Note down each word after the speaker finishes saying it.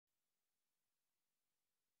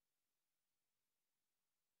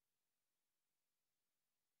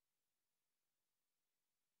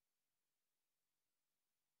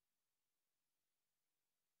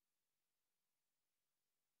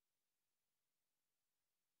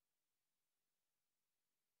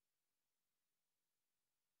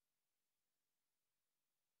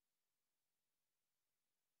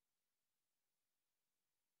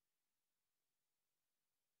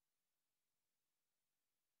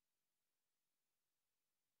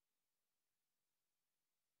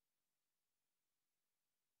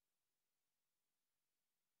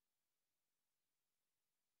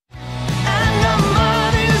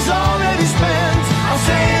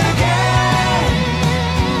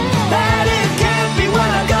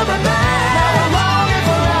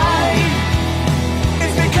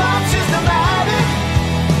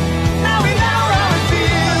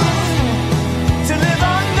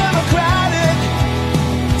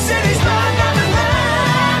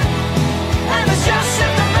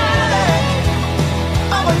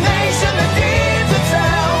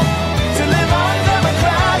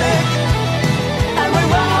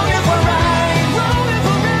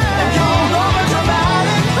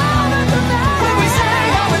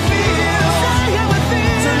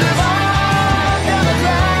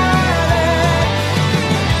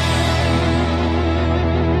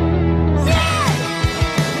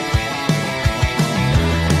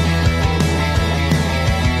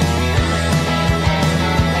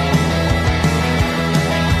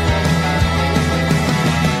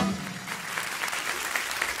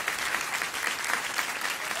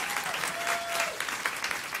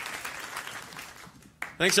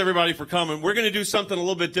Thanks, everybody, for coming. We're going to do something a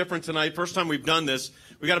little bit different tonight. First time we've done this.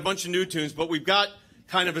 We got a bunch of new tunes, but we've got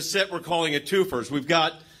kind of a set we're calling it twofers. We've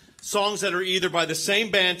got songs that are either by the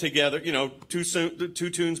same band together, you know, two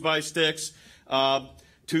tunes by Styx,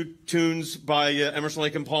 two tunes by Emerson,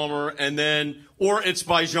 Lake and Palmer, and then, or it's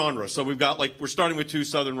by genre. So we've got, like, we're starting with two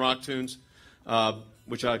Southern rock tunes,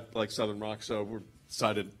 which I like Southern rock, so we're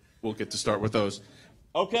decided we'll get to start with those.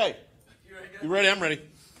 Okay. You ready? I'm ready.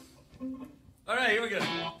 All right, here we go. All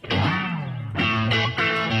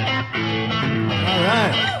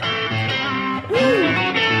right. Woo.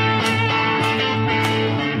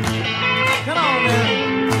 Come on, man.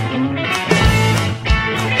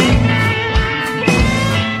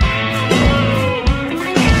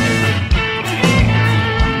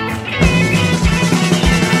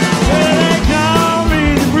 Well, they call me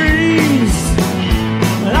the breeze,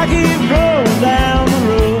 and I keep going down the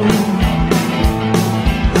road.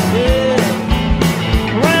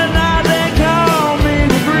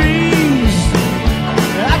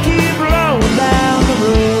 Down the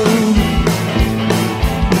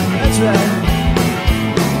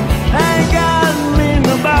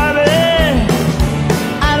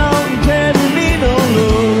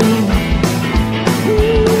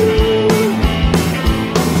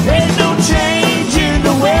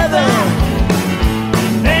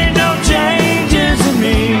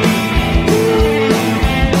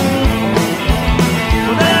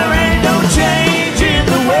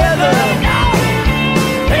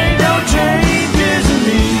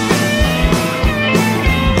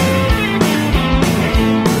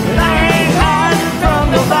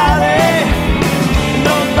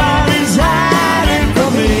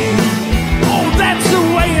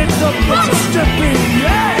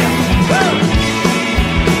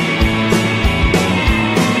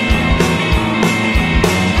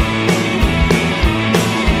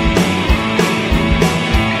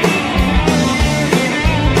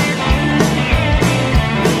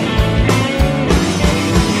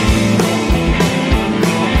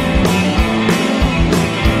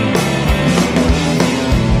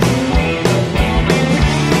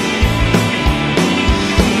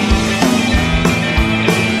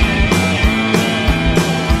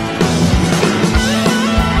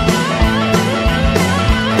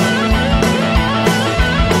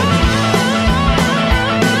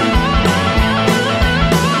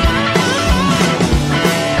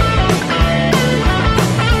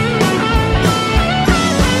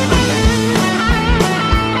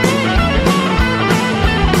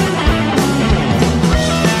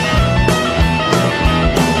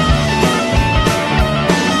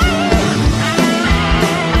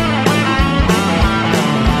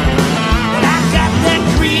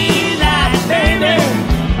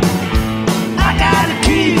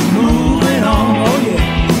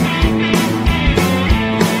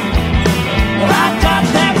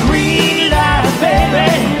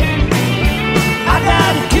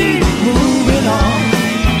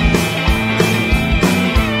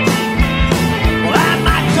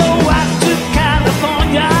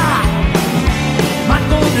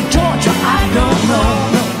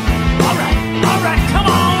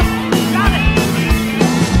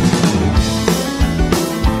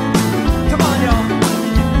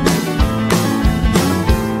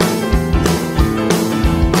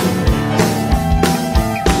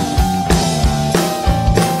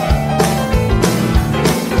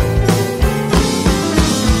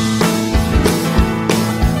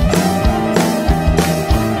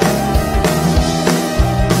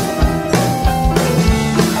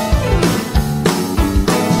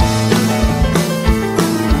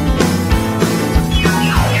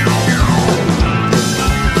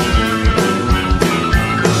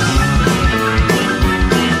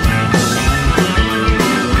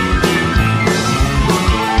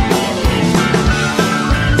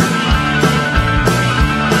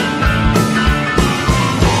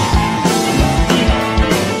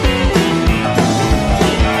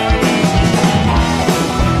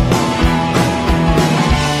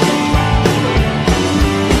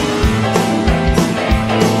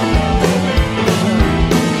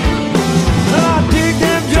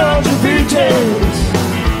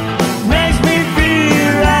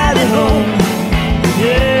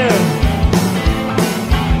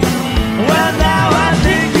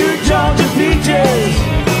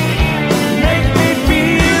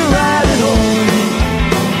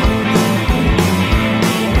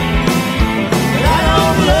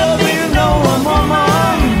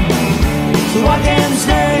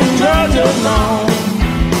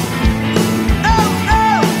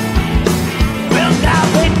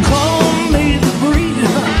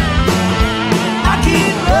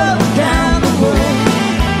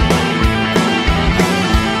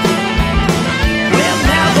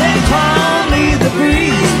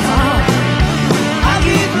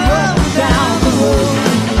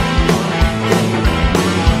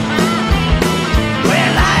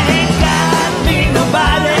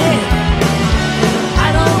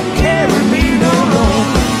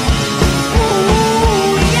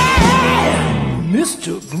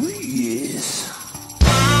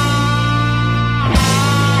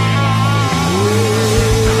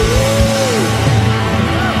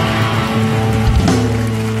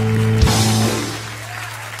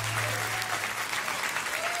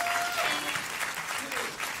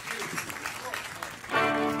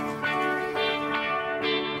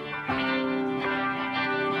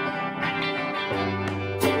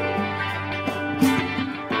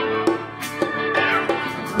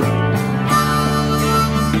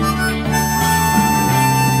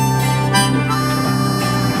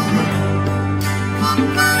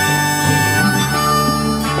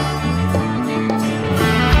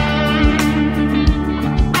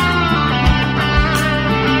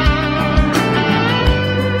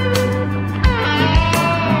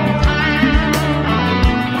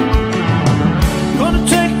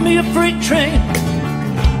Freight train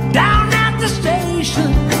down at the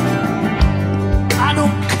station. I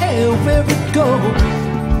don't care where it goes.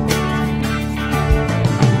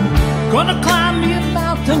 Gonna climb me a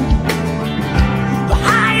mountain, the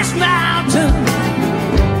highest mountain.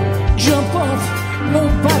 Jump off,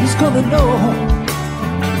 nobody's gonna know.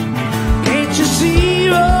 Can't you see,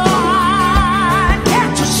 oh,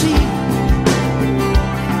 can't you see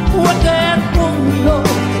what that woman Lord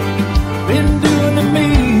been doing to me?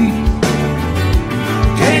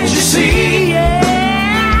 Can't you see,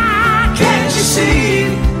 yeah, can't you see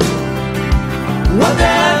what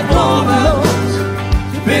that woman Lord's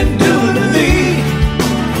been doing to me?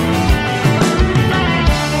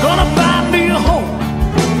 Gonna find me a hole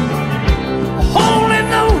in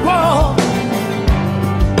the wall.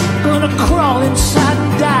 Gonna crawl inside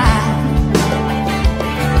and die.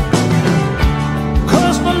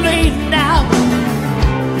 'Cause my lady now,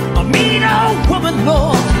 a mean old woman,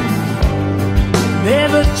 Lord,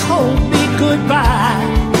 never told me goodbye.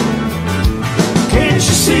 Can't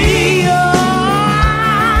you see, oh,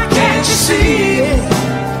 can't you see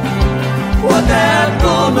what that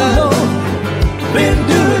woman Lord been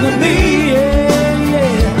doing to me? Yeah,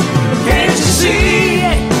 yeah. Can't you see,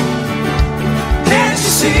 can't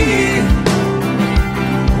you see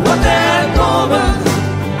what that woman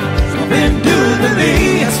been doing to me?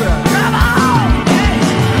 That's right. Come on!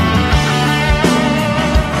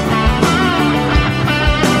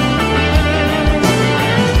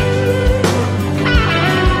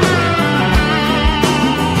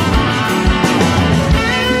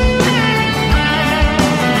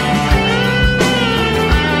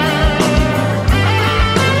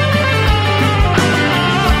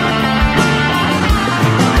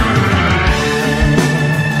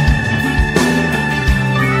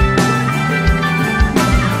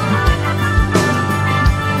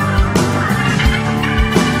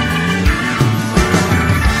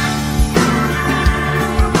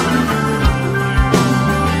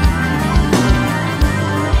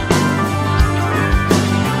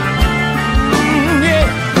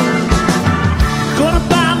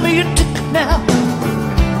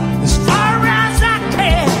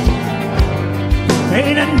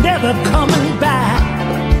 Coming back,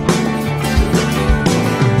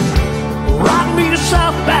 ride me to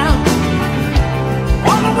southbound,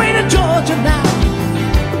 all the way to Georgia now,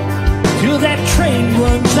 till that train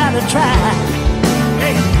runs out of track.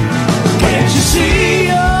 Hey, can't you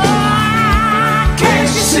see, oh,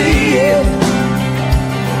 can't you see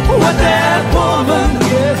what that woman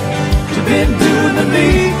has been doing to me?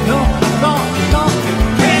 No, no, no,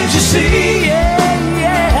 can't you see, yeah,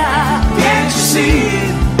 yeah, can't you see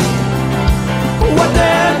what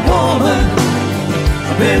that woman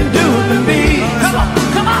been doing to me? Come on,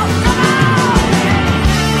 come on, come on!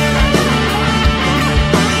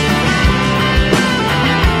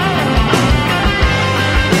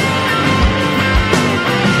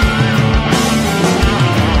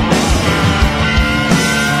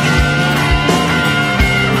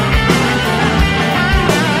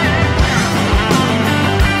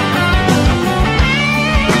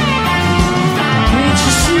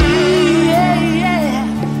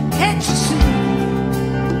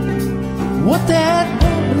 What that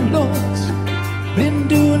woman Lord's been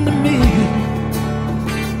doing to me?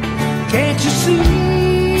 Can't you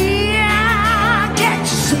see? Can't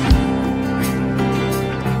you see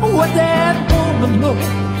what that woman Lord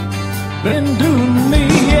been doing to me?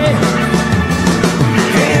 Yeah.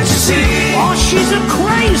 Can't you see? Oh, she's a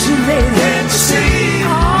crazy lady. Can't you see? Oh,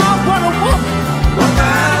 what a woman! What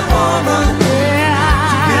that woman?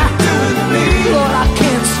 Yeah, been doing to me? Lord, I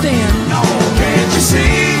can't stand. No, can't you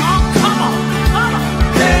see?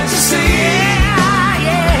 See, yeah,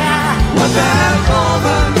 yeah, what that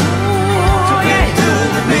woman been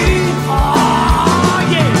doing to me? Oh,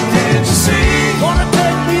 yeah. Can't you see? Gonna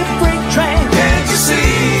take me a freight train. Can't you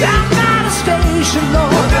see? Down by the station,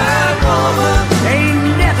 Lord. What that woman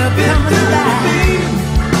ain't never been coming back.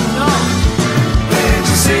 No. Can't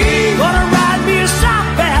you see? Gonna ride me a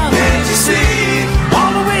southbound. Can't you see?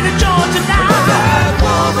 All the way to Georgia now. What that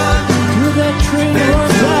woman till that train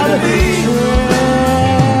runs out of me.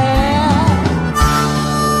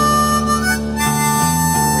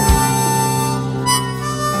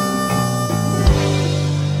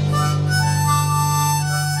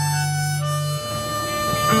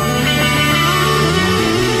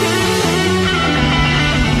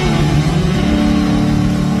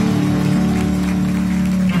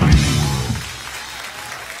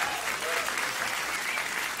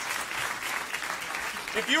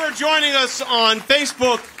 you're joining us on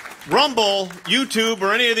Facebook, Rumble, YouTube,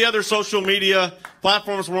 or any of the other social media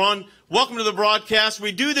platforms we're on, welcome to the broadcast.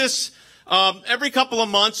 We do this every couple of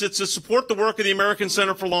months. It's to support the work of the American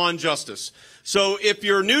Center for Law and Justice. So if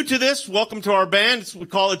you're new to this, welcome to our band. We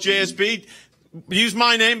call it JSB. Use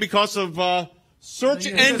my name because of search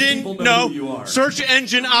engine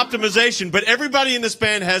optimization. But everybody in this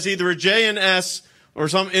band has either a J and S or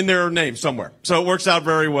some in their name somewhere. So it works out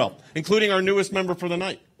very well, including our newest member for the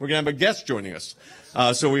night. We're going to have a guest joining us.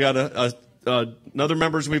 So we got another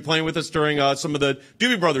member's going to be playing with us during some of the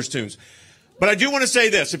Doobie Brothers tunes. But I do want to say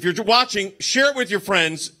this. If you're watching, share it with your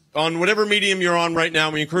friends on whatever medium you're on right now.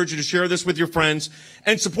 We encourage you to share this with your friends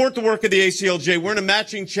and support the work of the ACLJ. We're in a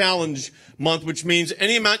matching challenge month, which means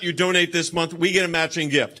any amount you donate this month, we get a matching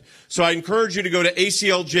gift. So I encourage you to go to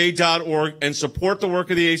aclj.org and support the work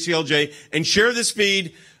of the ACLJ and share this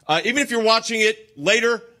feed. Even if you're watching it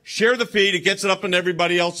later, share the feed. It gets it up in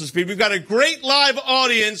everybody else's feed. We've got a great live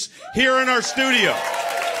audience here in our studio.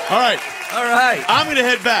 All right. All right. I'm going to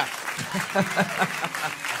head back.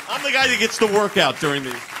 I'm the guy that gets the workout during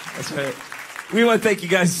these. That's right. We want to thank you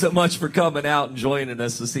guys so much for coming out and joining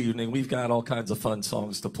us this evening. We've got all kinds of fun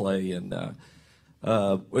songs to play, and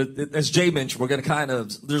as Jay mentioned, we're going to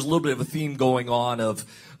there's a little bit of a theme going on of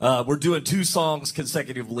we're doing 2 songs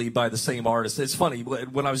consecutively by the same artist. It's funny,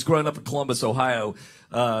 when I was growing up in Columbus, Ohio,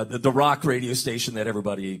 the rock radio station that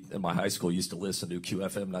everybody in my high school used to listen to,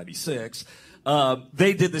 QFM 96,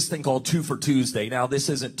 they did this thing called 2 for Tuesday. Now, this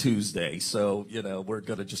isn't Tuesday, so, we're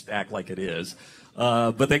going to just act like it is.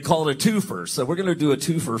 But they call it a twofer. So we're going to do a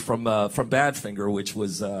twofer from Badfinger, which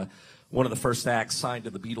was one of the first acts signed to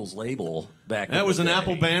the Beatles label back in the day. That was an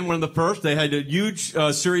Apple band, one of the first. They had a huge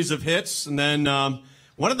series of hits, and then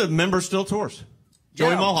one of the members still tours.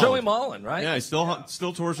 Joey Mulholland. Joey Mulholland, right? Yeah, he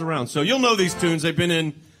still tours around. So you'll know these tunes.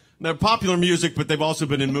 They're popular music, but they've also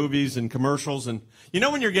been in movies and commercials. And you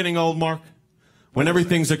know when you're getting old, Mark? When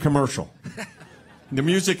everything's a commercial. The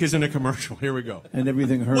music isn't a commercial. Here we go. And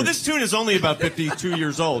everything hurts. Well, this tune is only about 52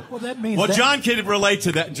 years old. Well, that means John can relate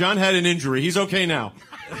to that. John had an injury. He's okay now.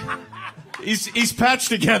 He's patched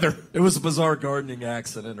together. It was a bizarre gardening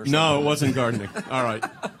accident or something. No, it wasn't gardening. All right.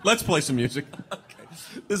 Let's play some music. Okay.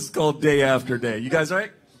 This is called Day After Day. You guys all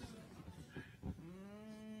right?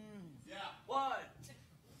 Yeah. 1,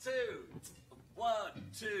 2, 1,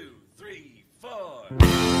 2, 3, 4.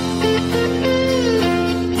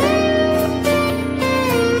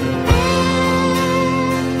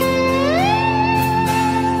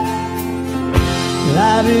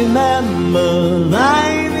 I remember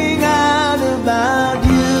finding out about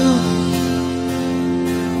you.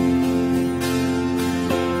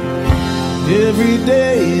 Every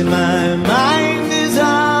day my mind is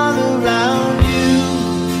all around you.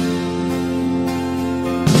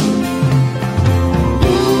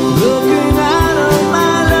 Looking out of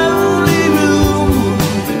my lonely room,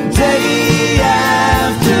 day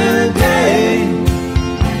after day.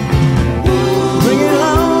 Bring it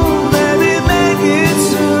home, baby, make it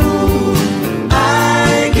soon.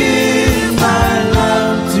 I give my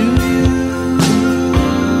love to you.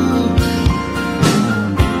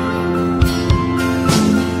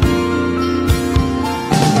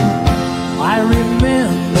 I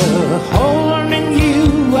remember holding you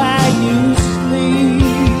while you sleep.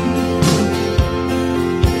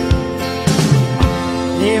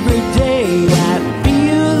 Every day I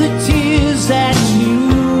feel the tears that you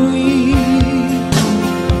weep.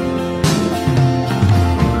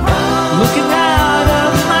 Looking out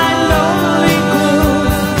of my lonely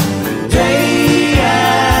gloom, day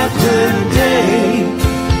after day.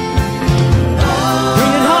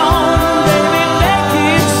 Bring it home, baby, make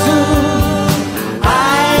it soon. I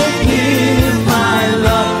give my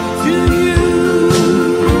love to you.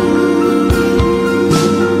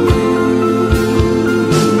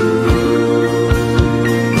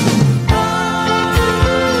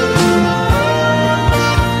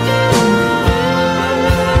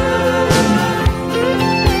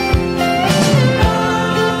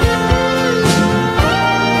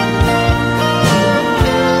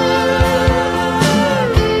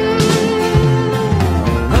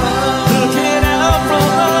 Looking out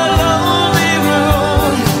from a lonely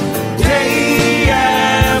room, day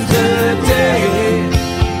after day.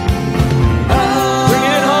 Bring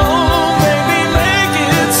it home, baby, make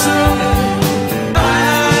it soon. I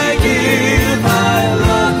give my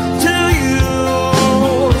love to you.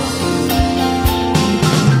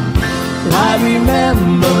 I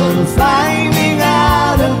remember finding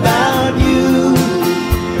out about you.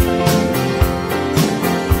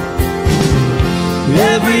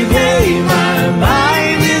 Every day my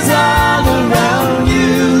mind is all around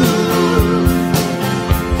you.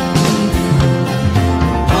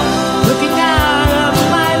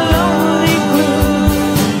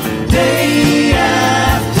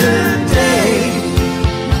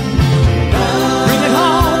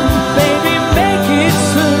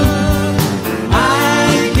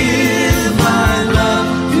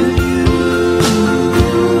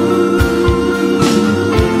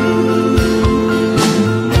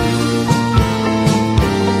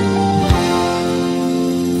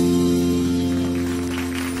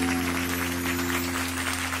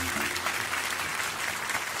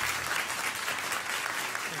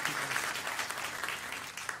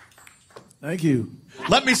 Thank you.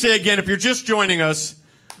 Let me say again, if you're just joining us,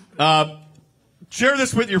 share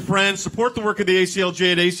this with your friends. Support the work of the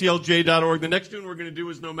ACLJ at aclj.org. The next tune we're going to do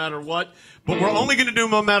is No Matter What, but we're only going to do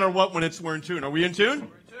No Matter What when we're in tune. Are we in tune?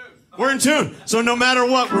 We're in tune. So no matter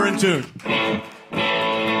what, we're in tune.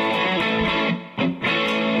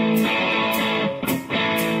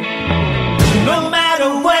 No matter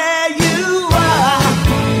where you are,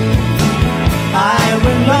 I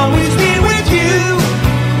will always be with you.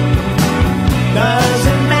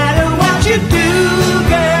 Doesn't matter what you do,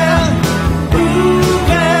 girl. Ooh,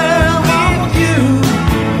 girl, with you.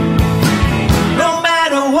 No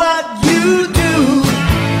matter what you do,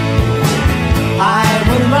 I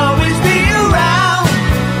will always be around.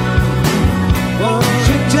 Won't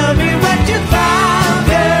you tell me what you found,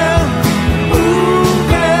 girl? Ooh,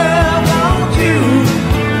 girl, won't you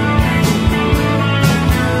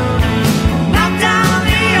knock down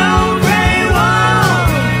the old gray wall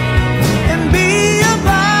and be a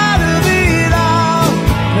part of it all?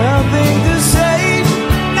 Nothing to say,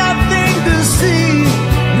 nothing to see,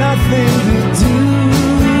 nothing to do.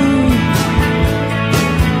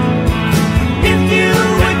 If you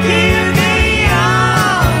would give me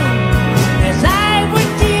all as I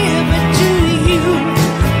would give it to you,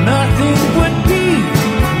 nothing would be,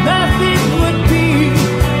 nothing would be,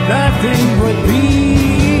 nothing would be.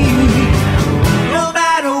 No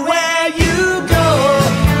matter where you go,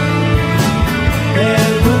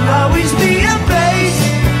 there will always be a place.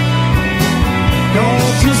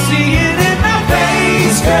 Don't you see it in my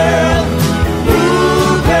face, girl?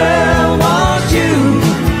 Ooh, girl, won't you?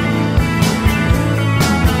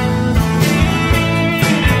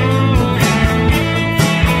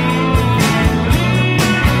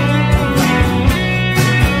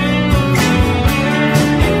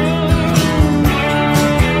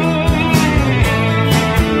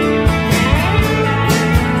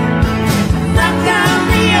 Knock down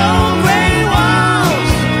the old gray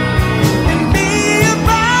walls and be a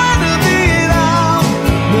part of it all.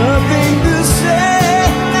 Nothing to say,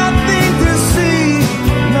 nothing to see,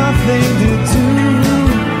 nothing to do.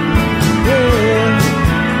 Yeah.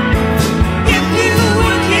 If you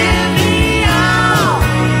would give me all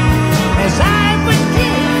as I would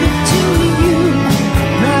give it to you,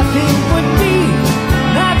 nothing would be,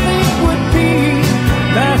 nothing would be,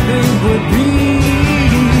 nothing would be.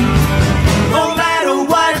 No matter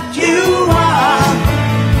what you are,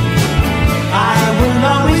 I will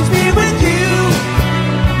always be with you.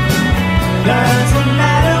 Doesn't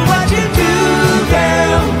matter what you do,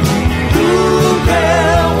 girl. Ooh,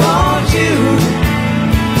 girl, won't you?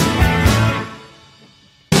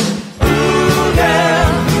 Ooh,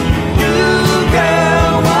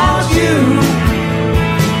 girl, won't you?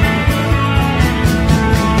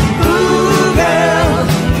 Ooh, girl,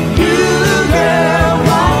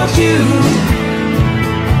 won't you?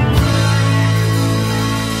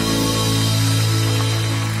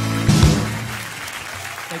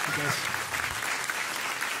 Thank you, guys.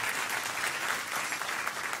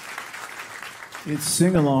 It's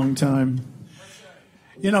sing-along time.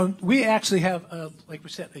 You know, we actually have, like we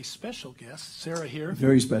said, a special guest, Sarah here.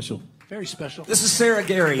 Very special. Very special. This is Sarah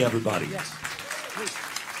Gary, everybody. Yes, please.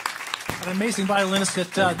 An amazing violinist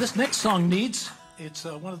that this next song needs. It's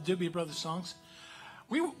one of the Doobie Brothers songs.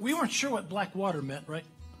 We weren't sure what Black Water meant, right?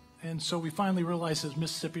 And so we finally realized it's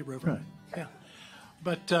Mississippi River. Right. Yeah.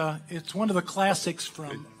 But it's one of the classics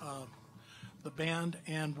from the band,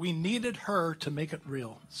 and we needed her to make it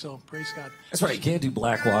real. So praise God. That's right. You can't do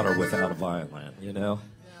Blackwater without a violin, you know?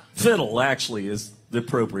 Fiddle actually is the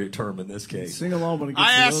appropriate term in this case. Sing along when it gets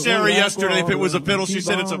I to asked the Sarah Black yesterday if it was a Water, fiddle. She keep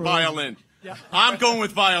said it's a on rolling. violin. Yeah. I'm going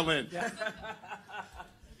with violin. Yeah.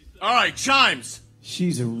 All right, chimes.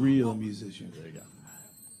 She's a real musician. There you go.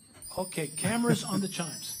 Okay, cameras on the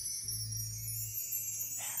chimes.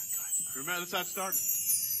 Remember, that's how it started.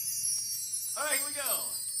 All right, here we go.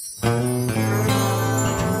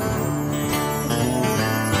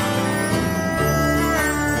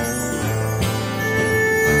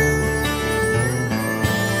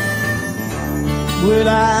 Well,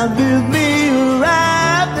 I built me a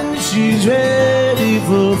raft and she's ready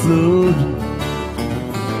for flood.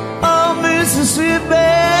 Oh,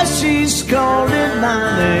 Mississippi, she's calling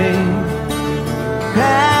my name.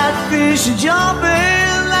 Catfish are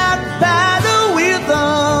jumping like paddle with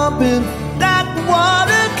thumping. Black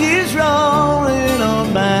water keeps rolling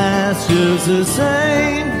on my just the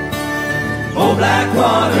same. Oh, black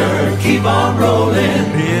water keep on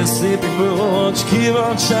rolling. Mississippi moon, won't you keep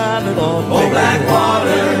on shining on me? Oh, black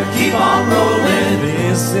water, keep on rolling.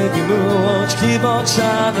 Mississippi moon, won't you keep on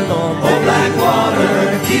shining on me? Oh, black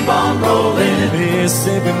water, keep on rolling.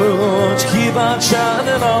 Mississippi moon, won't you keep on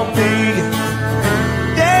shining on me?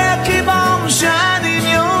 Yeah, keep on shining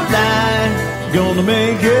your light. Gonna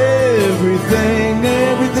make everything,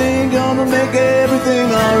 gonna make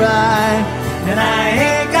everything alright. And I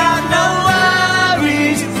ain't got no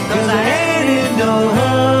worries, 'cause I ain't in no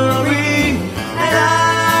hurry. And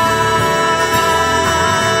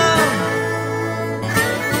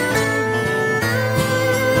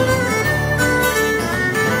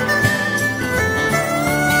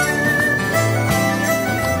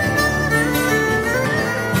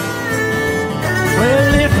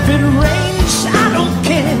Well, if it rains, I don't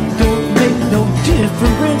care. Don't make no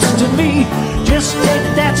difference to me. Just take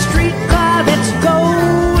that streetcar that's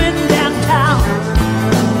going downtown.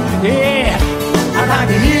 Yeah, I'd like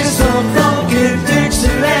to hear some funky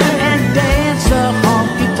Dixieland and dance a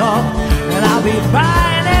honky tonk, and I'll be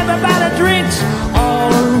buying everybody drinks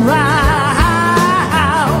all around.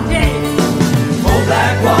 Yeah. Oh,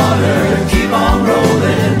 black water, keep on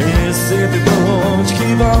rolling. Mississippi moon, won't you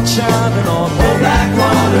keep on shining on me? Oh, black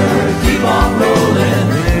water, keep on rolling.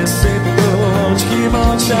 Mississippi moon, won't you keep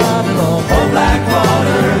on shining on me? Oh, black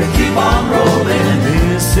water, keep on rolling.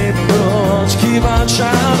 Mississippi moon, won't you keep on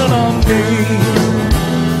shining on me?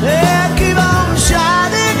 Yeah, keep on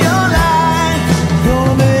shining your light.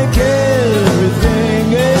 Gonna make everything,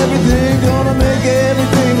 gonna make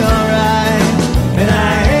everything alright. And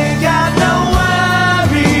I ain't got no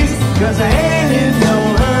worries, 'cause I ain't in no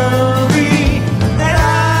hurry. And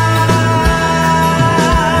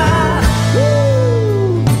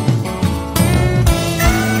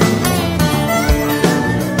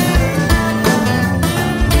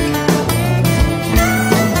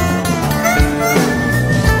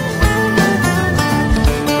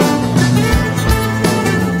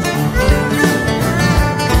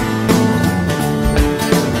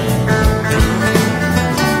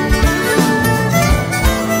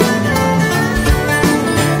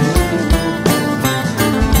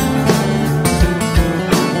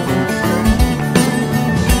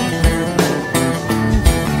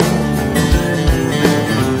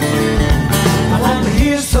I want to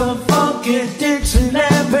hear some funky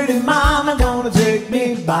Dixieland. Pretty mama gonna take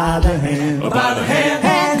me by the hand. By the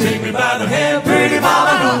hand, take me by the hand. Pretty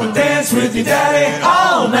mama gonna dance with your daddy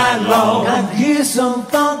all night long. I can hear some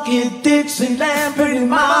funky Dixieland. Pretty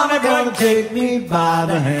mama gonna take me by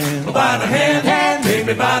the hand. By the hand, take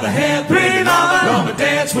me by the hand. Pretty mama gonna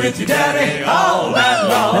dance with your daddy all night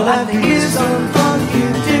long. I like to hear some funky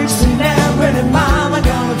Dixieland. Pretty mama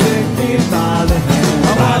gonna take me by the hand.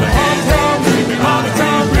 By the hand, take me by the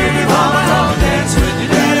hand. Pretty mama gonna dance with your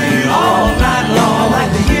daddy all night long. I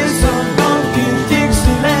like to hear some funky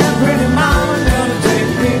Dixieland. Pretty mama gonna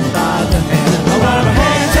take me by the hand. By the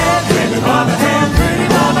hand, take me by the hand. Pretty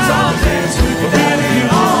mama gonna dance with your daddy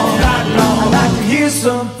all night long. I like to hear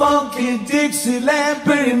some funky Dixieland.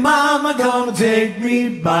 Pretty mama gonna take me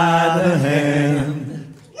by the hand.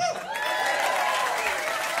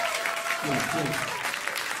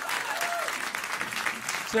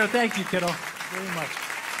 Sarah, thank you, kiddo, very much.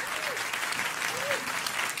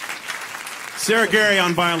 Sarah Gary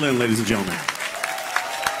on violin, ladies and gentlemen.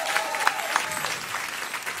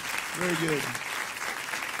 Very good.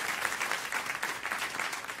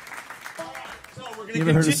 You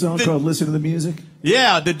ever heard a song called Listen to the Music?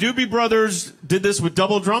 Yeah, the Doobie Brothers did this with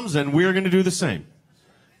double drums, and we're going to do the same.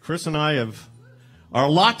 Chris and I are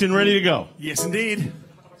locked and ready to go. Yes, indeed.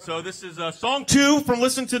 So this is song 2 from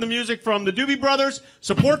Listen to the Music from the Doobie Brothers.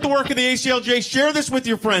 Support the work of the ACLJ. Share this with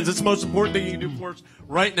your friends. It's the most important thing you can do for us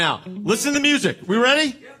right now. Listen to the music. We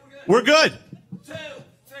ready? Yep, we're good. 2,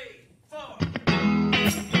 3, 4.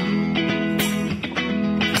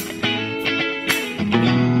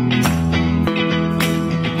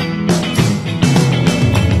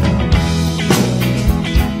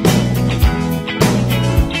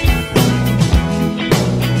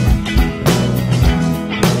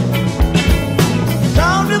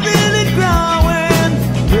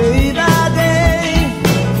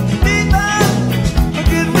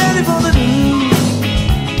 Ready for the news.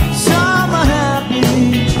 Some are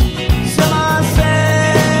happy, some are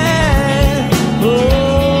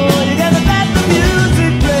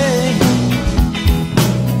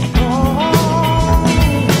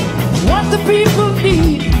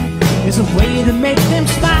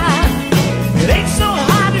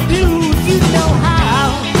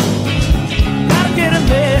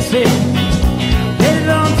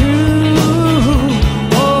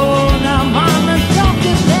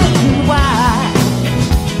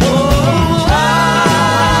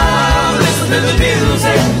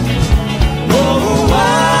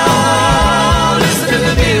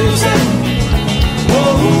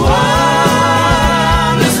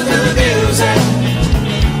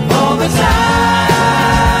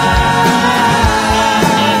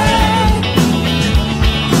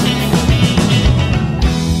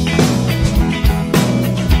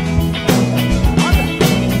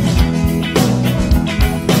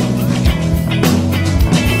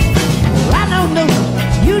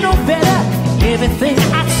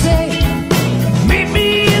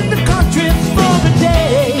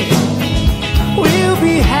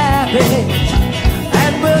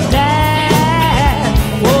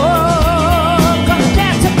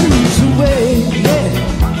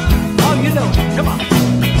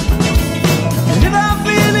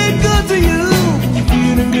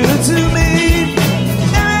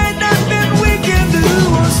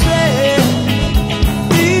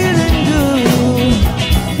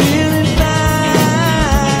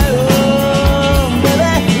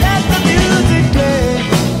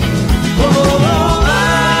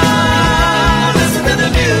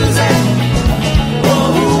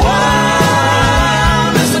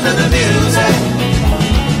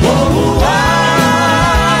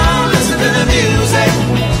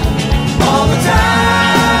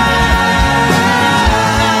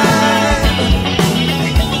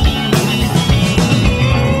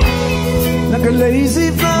lazy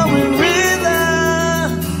flowing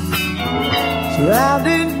river,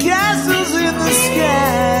 surrounding castles in the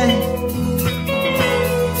sky.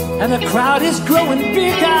 And the crowd is growing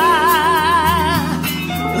bigger.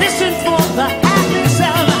 Listen for the happy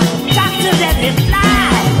sound of Dr. Let It Fly.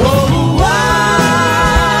 Whoa,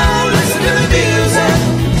 whoa, listen to the music.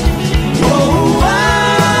 Whoa,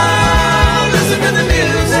 whoa, listen to the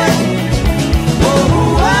music. Whoa,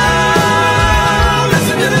 whoa,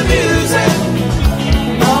 listen to the music.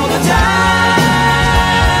 All the time.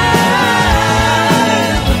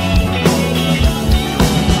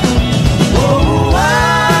 Whoa,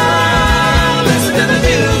 whoa, listen to the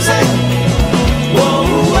music. Whoa,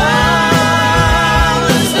 whoa,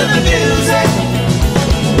 listen to the music.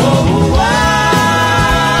 Whoa,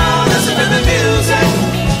 whoa, listen to the music.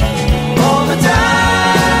 All the time.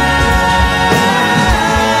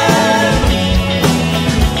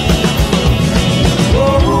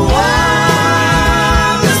 Whoa, whoa,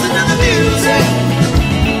 listen to the music.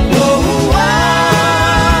 Whoa, whoa,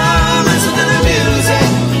 listen to the music.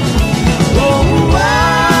 Whoa,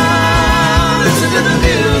 whoa, listen to the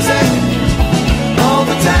music. All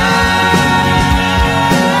the time.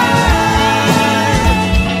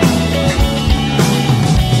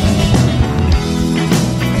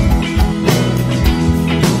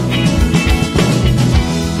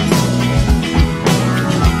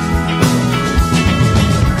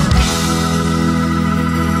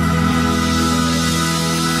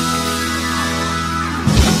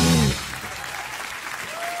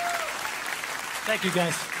 Thank you,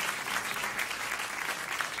 guys.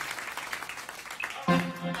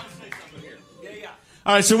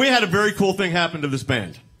 All right, so we had a very cool thing happen to this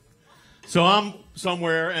band. So I'm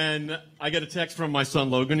somewhere, and I get a text from my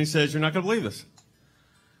son, Logan. He says, "You're not going to believe this.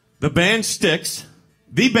 The band Styx,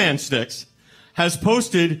 has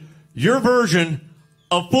posted your version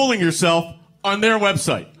of Fooling Yourself on their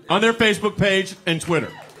website, on their Facebook page and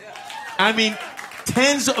Twitter." I mean,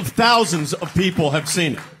 tens of thousands of people have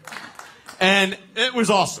seen it. And it was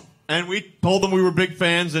awesome. And we told them we were big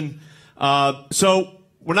fans. And so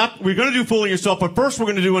we're going to do Fooling Yourself. But first we're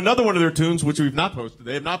going to do another one of their tunes, which we've not posted.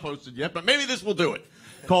 They have not posted yet. But maybe this will do it.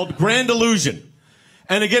 Called Grand Illusion.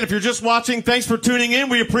 And again, if you're just watching, thanks for tuning in.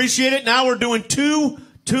 We appreciate it. Now we're doing 2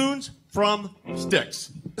 tunes from Styx.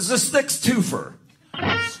 This is a Styx twofer.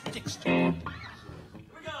 Sticks to it.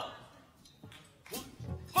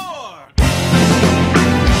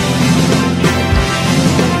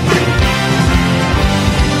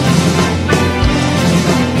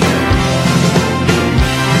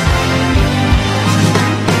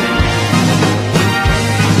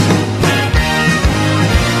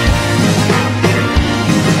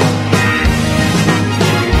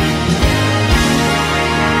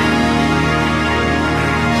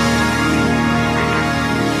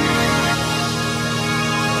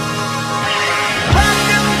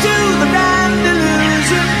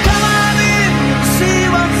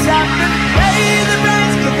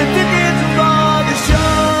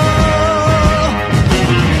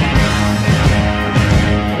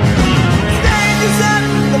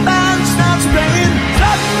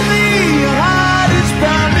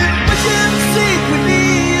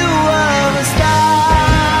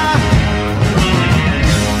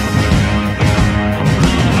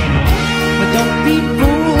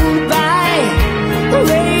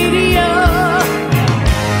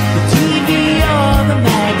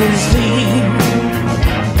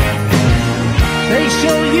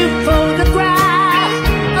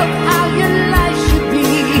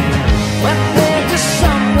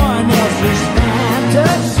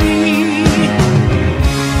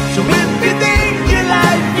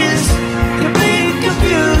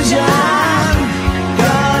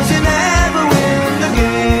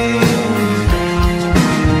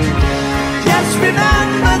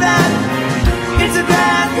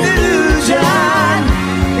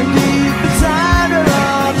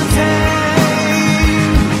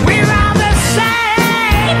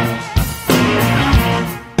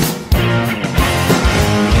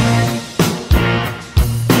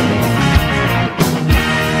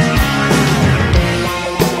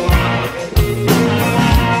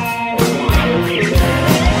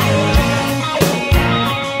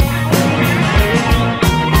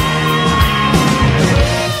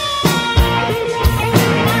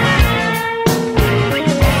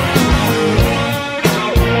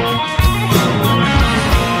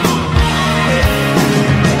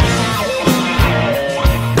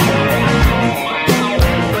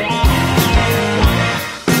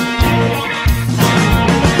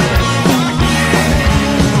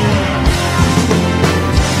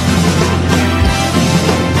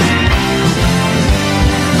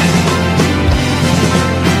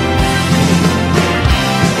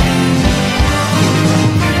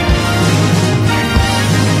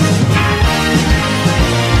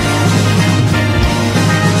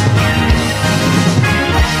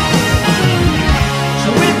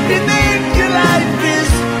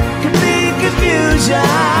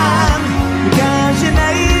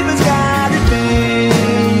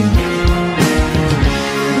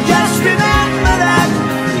 remember that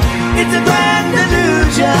it's a grand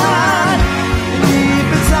illusion. Deep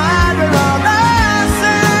inside we're all the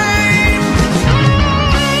same.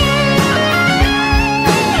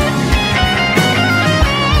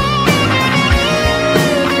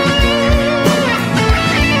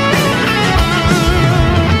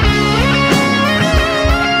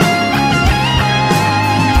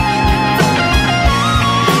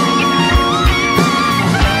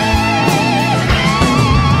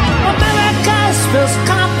 America's first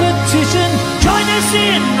competition. Join us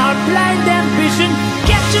in our blind ambition.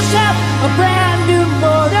 Get yourself a brand new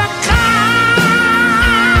motor car.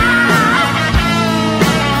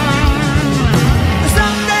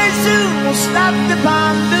 Someday soon we'll stop the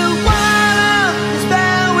ponder. Water is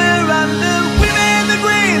where we're under. We made the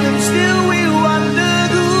grade and still we wonder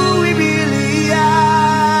who we really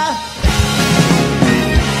are.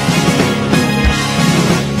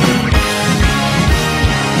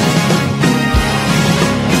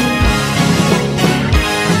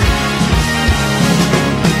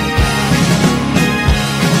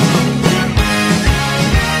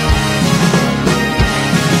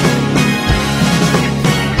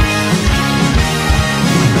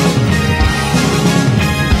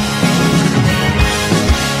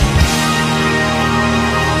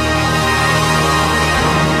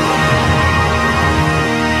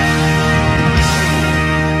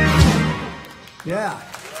 Yeah.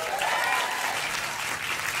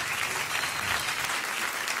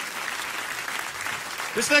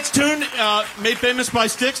 This next tune, made famous by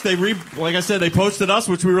Styx. Like I said, they posted us,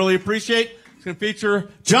 which we really appreciate. It's going to feature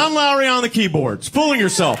John Lowry on the keyboards. Fooling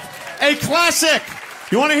Yourself. A classic.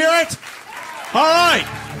 You want to hear it? All right.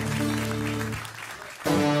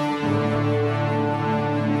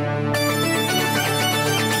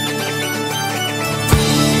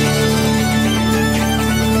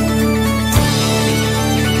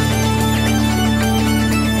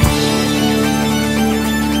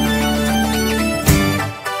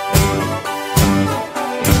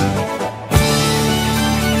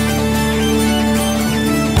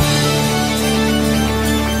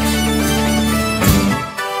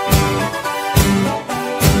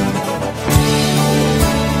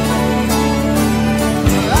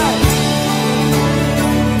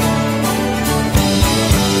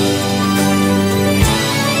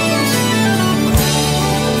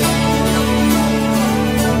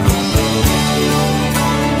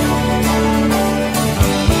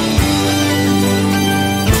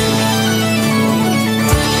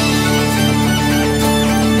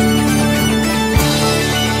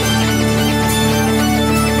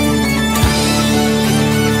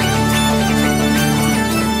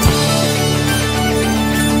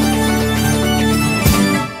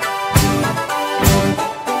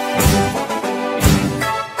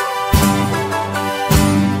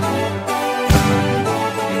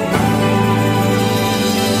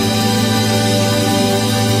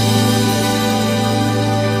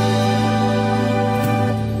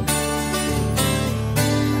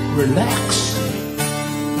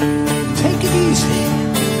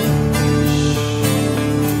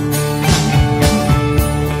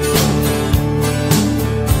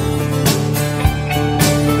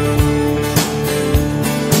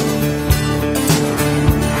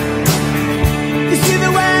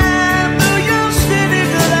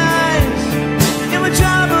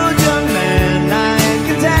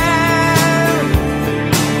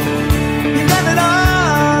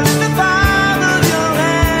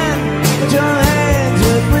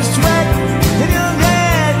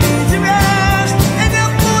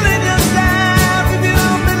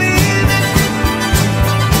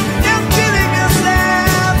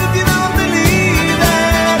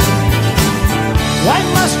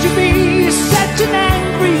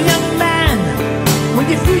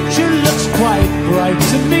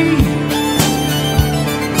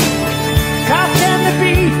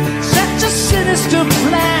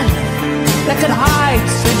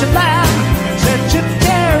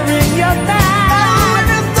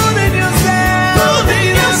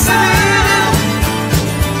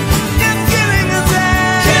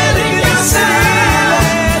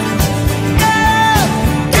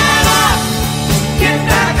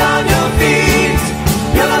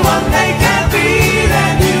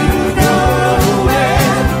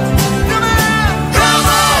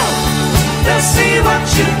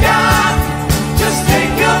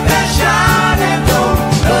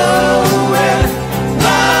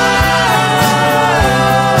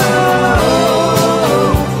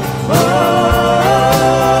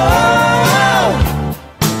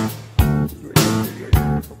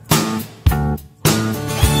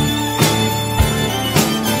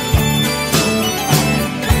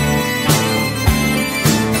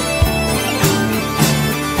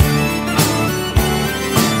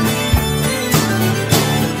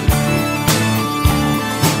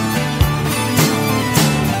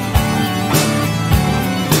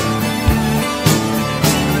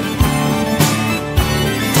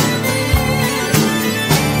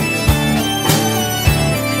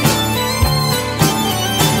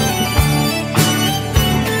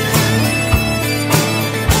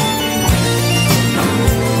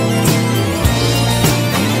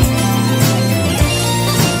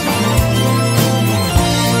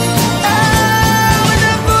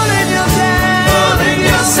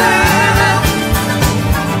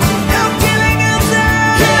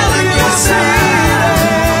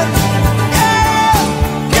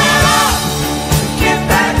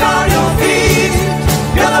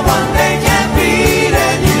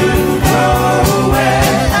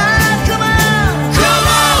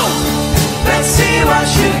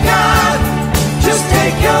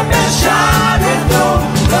 take your best shot and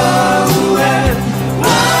go away.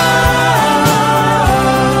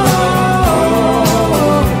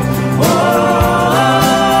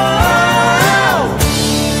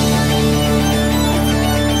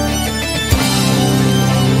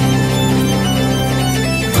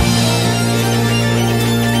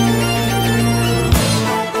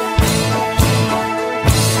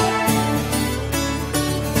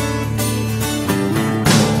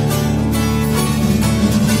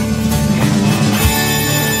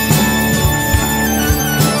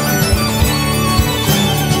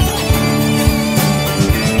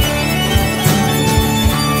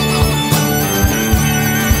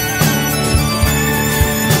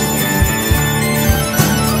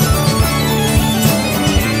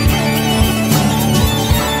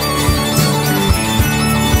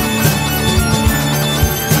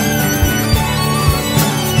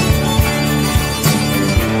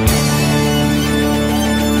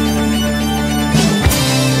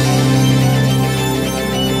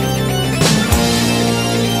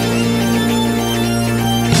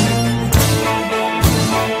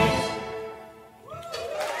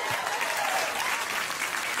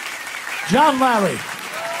 John Larry.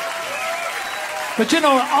 But you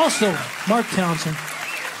know, also, Mark Townsend,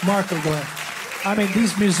 Mark O'Glenn. I mean,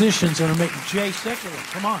 these musicians are making Jay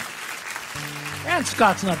Sekulow. Come on. And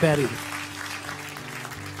Scott's not bad either.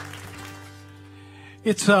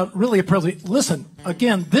 It's really a privilege. Listen,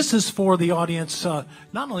 again, this is for the audience, not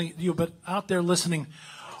only you, but out there listening.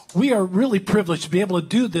 We are really privileged to be able to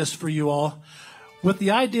do this for you all with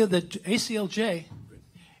the idea that ACLJ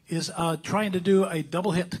is trying to do a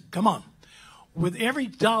double hit. Come on. With every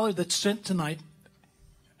dollar that's sent tonight,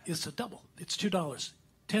 it's a double. It's $2.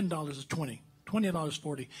 $10 is $20. $20 is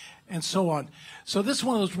 $40, and so on. So this is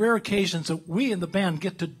one of those rare occasions that we in the band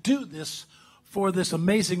get to do this for this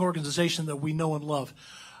amazing organization that we know and love.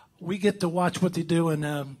 We get to watch what they do,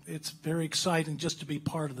 and it's very exciting just to be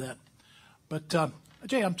part of that. But,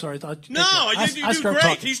 Jay, I'm sorry. You do great.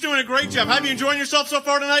 Talking. He's doing a great job. Have you enjoyed yourself so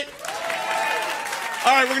far tonight?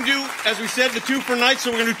 All right, we're going to do, as we said, the two for night. So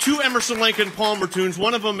we're going to do two Emerson, Lake and Palmer tunes.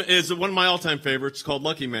 One of them is one of my all-time favorites called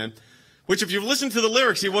Lucky Man, which if you've listened to the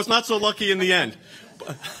lyrics, he was not so lucky in the end.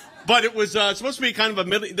 But it was supposed to be kind of a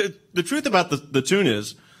middle. The truth about the tune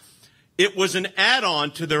is it was an add-on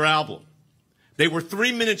to their album. They were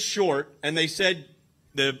 3 minutes short, and they said,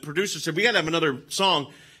 the producer said, we got to have another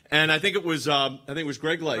song. And I think it was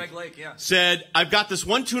Greg Lake. Greg Lake, yeah. Said, I've got this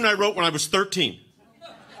one tune I wrote when I was 13.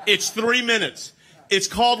 It's 3 minutes. It's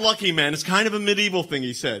called Lucky Man. It's kind of a medieval thing,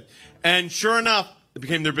 he said. And sure enough, it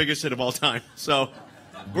became their biggest hit of all time. So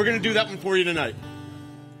we're going to do that one for you tonight.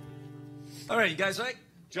 All right, you guys ready?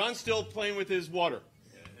 John's still playing with his water.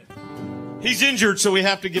 He's injured, so we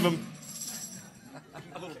have to give him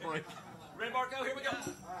a little break. Ready, Marco? Here we go.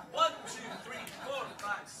 1, 2, 3, 4,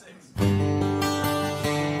 5, 6.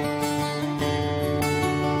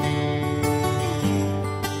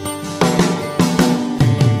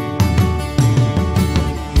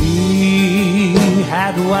 He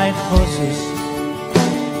had white horses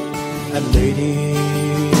and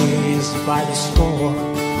ladies by the score,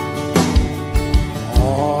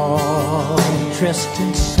 all dressed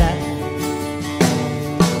in satin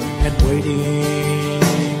and waiting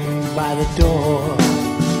by the door.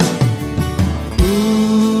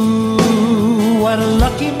 Ooh, what a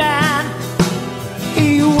lucky man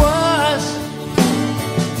he was.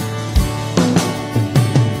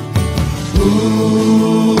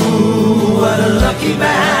 Ooh, what a lucky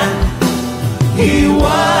man he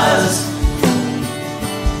was.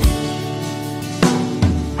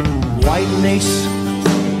 White lace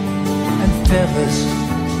and feathers,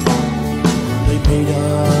 they made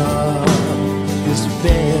up his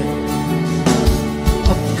bed.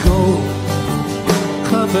 A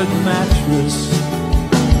gold-covered mattress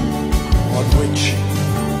on which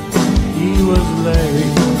he was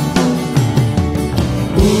laying.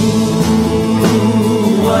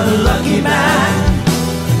 Ooh, what a lucky man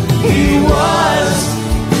he was.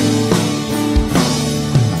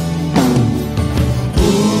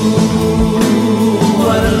 Ooh,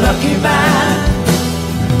 what a lucky man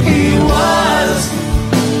he was.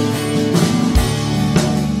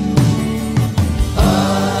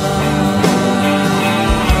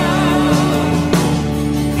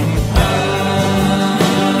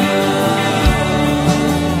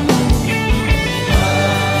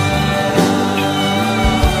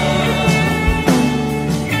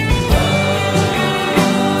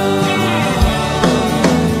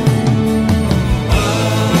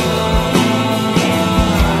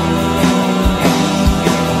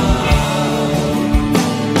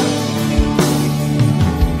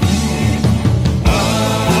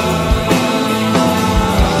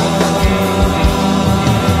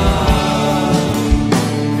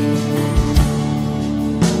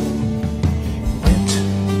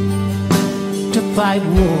 fight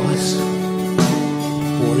wars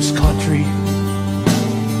for his country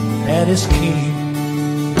and his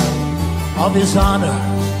king, of his honor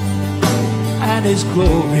and his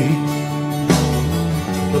glory,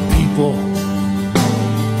 the people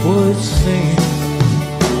would sing.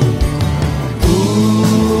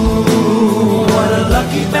 Ooh, what a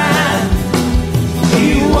lucky man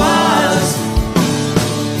he was.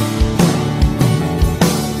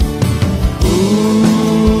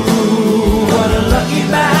 Ooh, what a lucky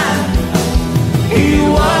man he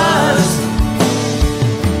was.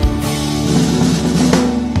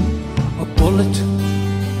 A bullet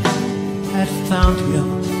had found him,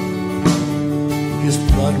 his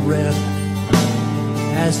blood red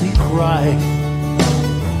as he cried.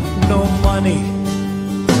 No money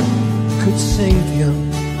could save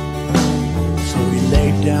him, so he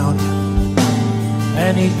laid down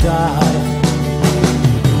and he died.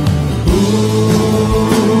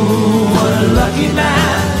 Ooh, what a lucky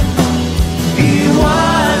man he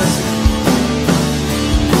was.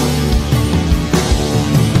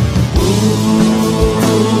 Ooh,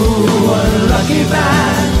 what a lucky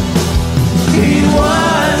man he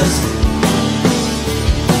was.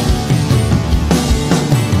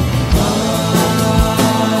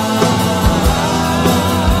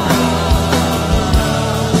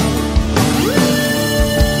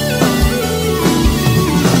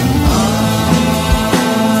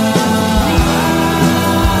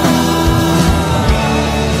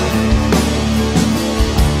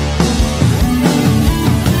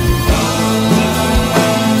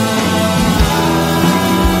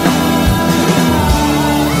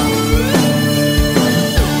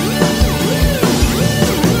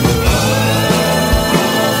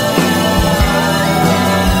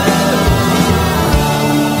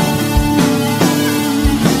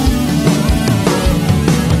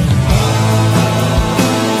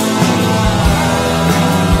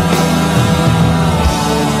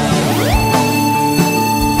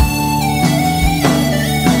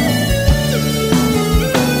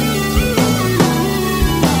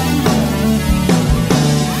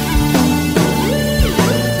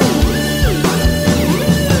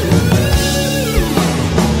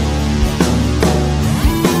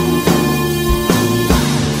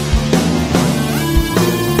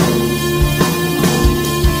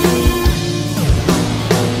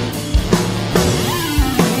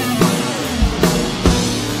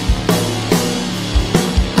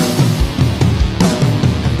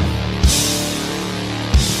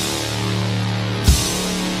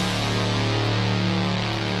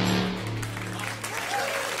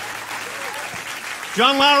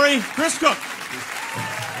 John Lowry, Chris Cook,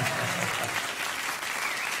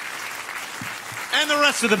 and the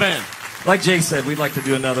rest of the band. Like Jay said, we'd like to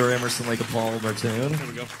do another Emerson, Lake and Palmer tune. There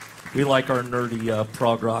we go. We like our nerdy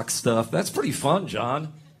prog rock stuff. That's pretty fun,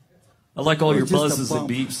 John. I like all your buzzes and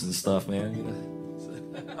beeps and stuff, man. You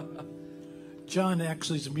know. John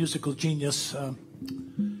actually is a musical genius.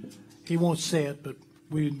 He won't say it, but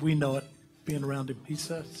we know it, being around him. He's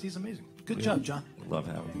amazing. Good job, John. Love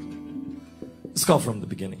having him. Let's go from the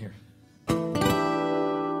beginning here.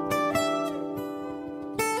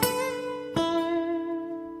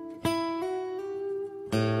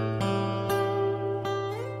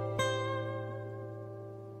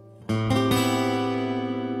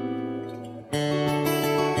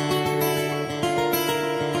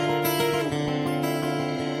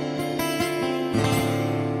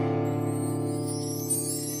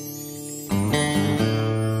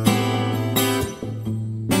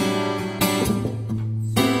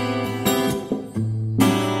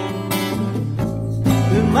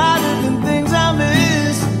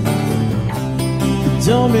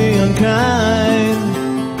 Don't be unkind,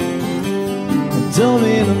 don't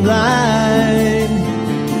mean I'm blind.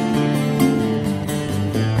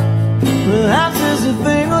 Perhaps there's a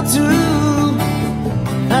thing or two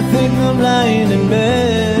I think I'm lying in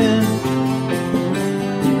bed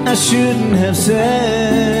I shouldn't have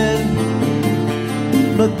said,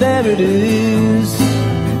 but there it is.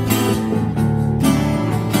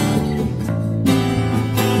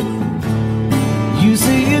 You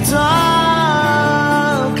see, it's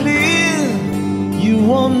all clear, you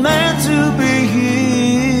weren't meant to be here.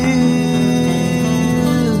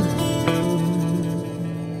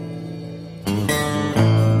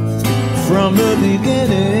 From the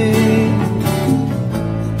beginning,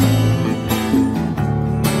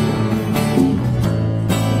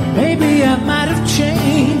 maybe I might have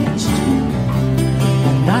changed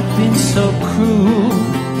and not been so cruel,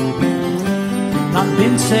 not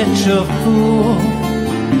been such a fool.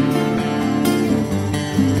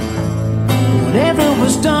 Whatever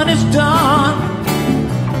was done is done.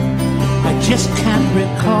 I just can't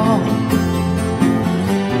recall.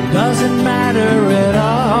 Doesn't matter at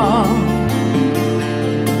all.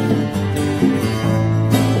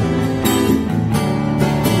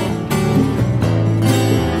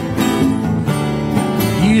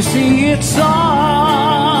 You see, it's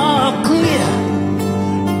all clear.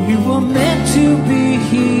 You were meant to be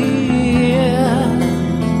here.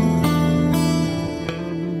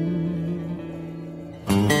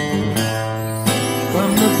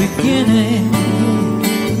 From the beginning.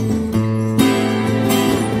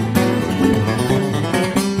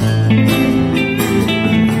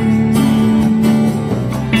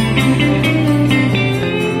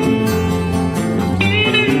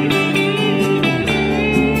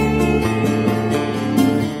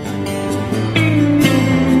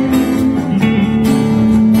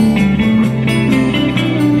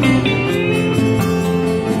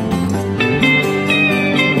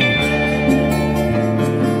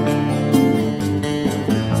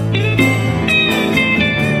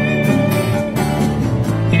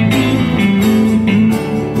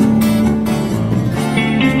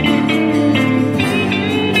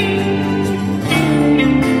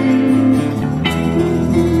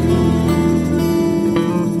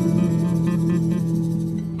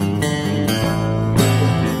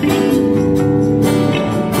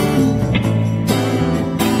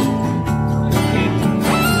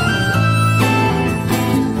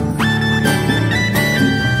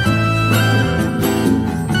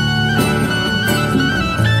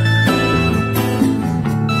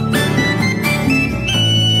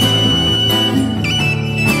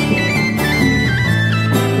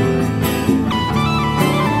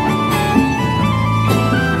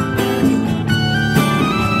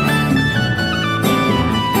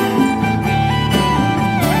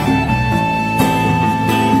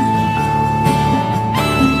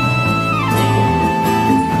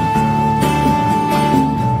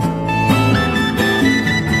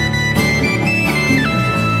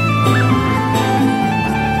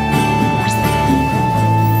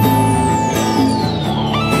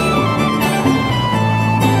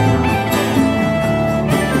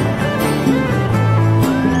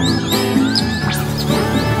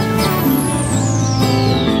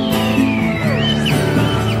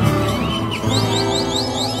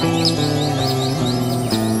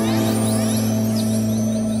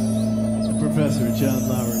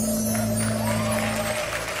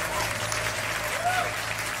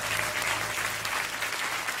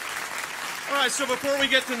 So before we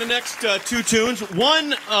get to the next two tunes,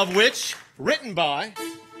 one of which written by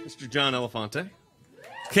Mr. John Elefante,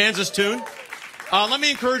 Kansas tune. Let me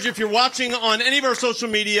encourage you, if you're watching on any of our social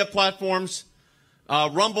media platforms,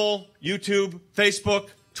 Rumble, YouTube, Facebook,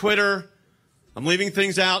 Twitter, I'm leaving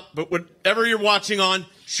things out, but whatever you're watching on,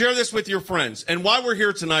 share this with your friends. And why we're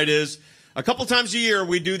here tonight is a couple times a year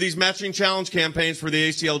we do these matching challenge campaigns for the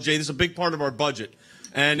ACLJ. This is a big part of our budget.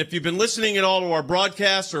 And if you've been listening at all to our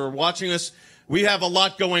broadcasts or watching us, we have a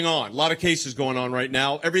lot going on, a lot of cases going on right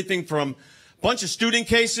now. Everything from a bunch of student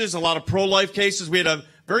cases, a lot of pro-life cases. We had a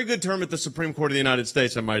very good term at the Supreme Court of the United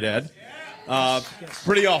States, I might add.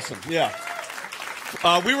 Pretty awesome, yeah.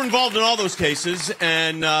 We were involved in all those cases,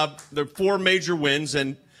 and there are 4 major wins.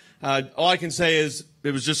 And all I can say is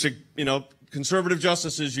it was just conservative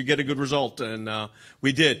justices, you get a good result, and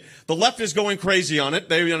we did. The left is going crazy on it.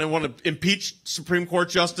 They want to impeach Supreme Court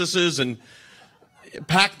justices and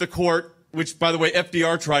pack the court, which, by the way,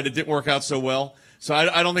 FDR tried. It didn't work out so well. So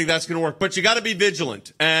I don't think that's going to work. But you got to be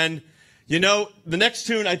vigilant. And, the next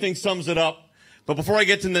tune, I think, sums it up. But before I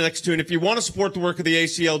get to the next tune, if you want to support the work of the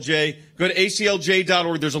ACLJ, go to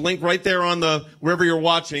aclj.org. There's a link right there on wherever you're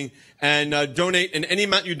watching. And donate. And any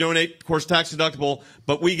amount you donate, of course, tax deductible.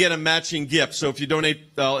 But we get a matching gift. So if you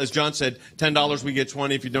donate, as John said, $10, we get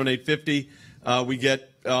 $20. If you donate $50, we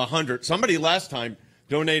get $100. Somebody last time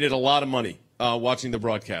donated a lot of money watching the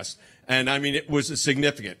broadcast. And, it was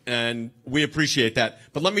significant, and we appreciate that.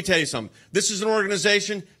 But let me tell you something. This is an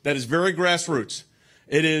organization that is very grassroots.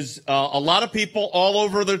 It is a lot of people all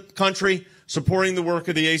over the country supporting the work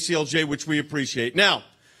of the ACLJ, which we appreciate. Now,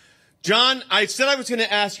 John, I said I was going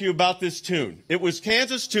to ask you about this tune. It was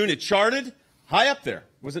Kansas tune. It charted high up there.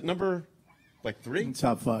 Was it number, 3?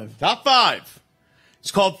 Top 5. Top 5.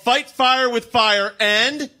 It's called Fight Fire with Fire,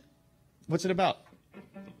 and what's it about?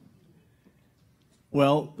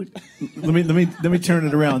 Well, let me turn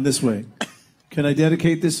it around this way. Can I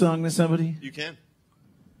dedicate this song to somebody? You can.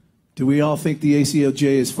 Do we all think the ACLJ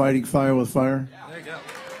is fighting fire with fire? Yeah. There you go.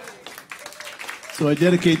 So I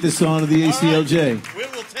dedicate this song to the ACLJ. Right. We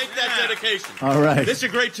will take that dedication. All right. This is a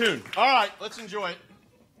great tune. All right, let's enjoy it.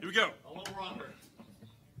 Here we go. A little rocker.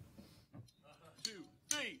 2,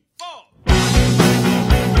 3, 4.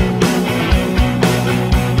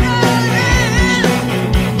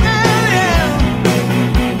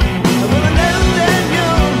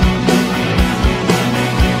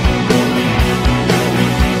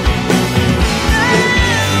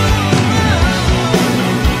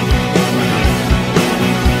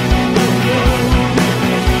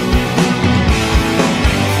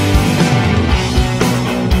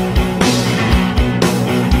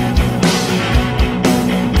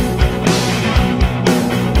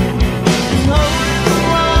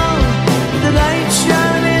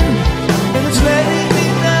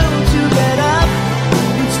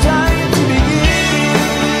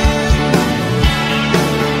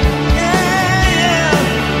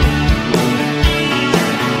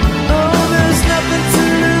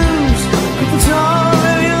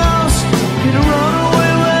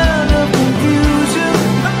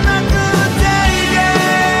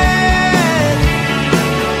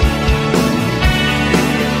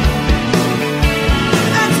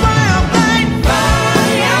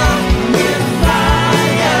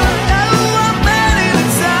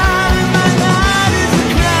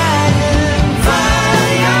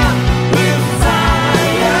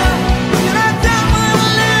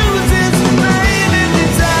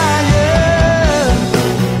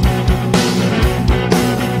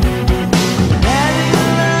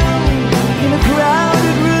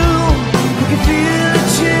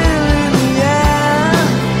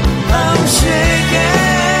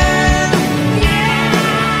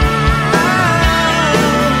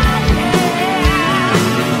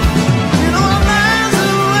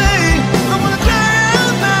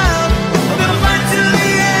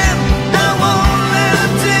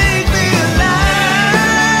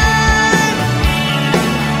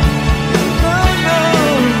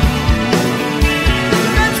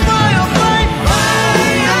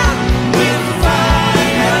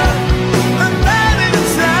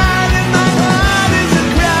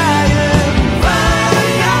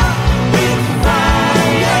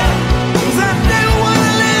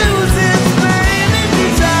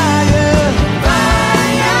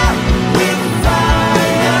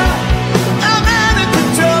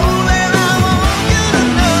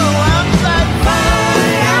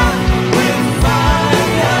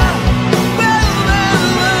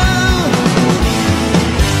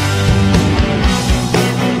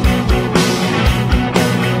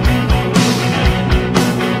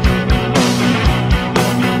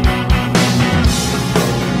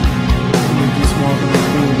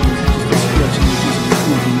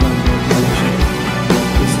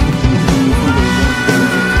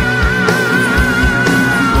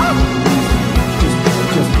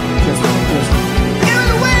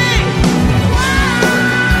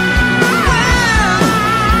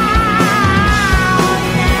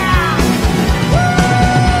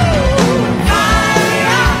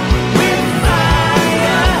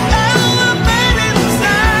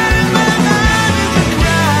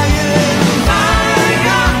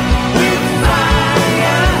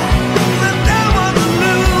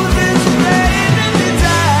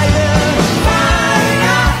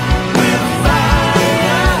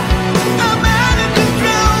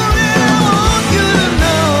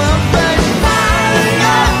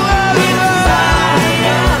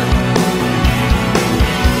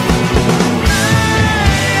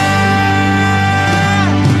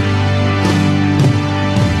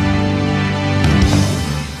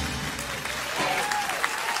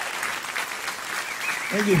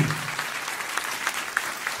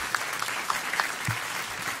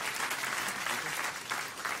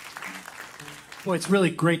 Boy, it's really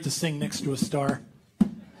great to sing next to a star.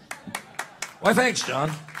 Why, thanks,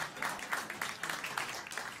 John.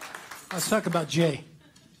 Let's talk about Jay.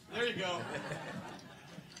 There you go.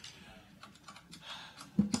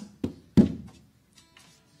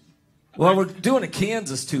 Well, we're doing a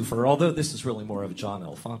Kansas twofer, although this is really more of a John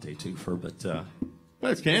Elefante twofer,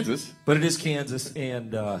 Well, it's Kansas. but it is Kansas,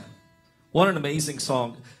 and what an amazing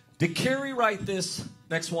song. Did Kerry write this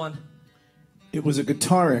next one? It was a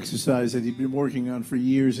guitar exercise that he'd been working on for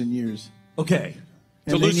years and years. Okay.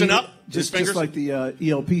 To And they loosen needed- up his fingers? just like the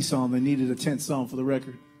ELP song, they needed a 10th song for the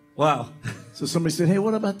record. Wow. So somebody said, hey,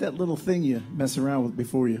 what about that little thing you mess around with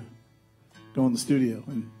before you go in the studio?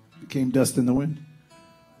 And it became Dust in the Wind.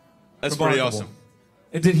 That's pretty Remarkable. awesome.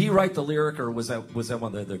 And did he write the lyric, or was that one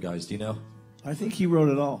of the other guys? Do you know? I think he wrote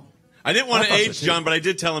it all. I didn't want I to thought so, age too. John, but I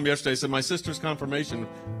did tell him yesterday. I said my sister's confirmation,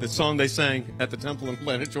 the song they sang at the temple in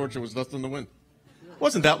Atlanta, Georgia, was "Dust in the Wind."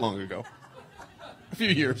 Wasn't that long ago. A few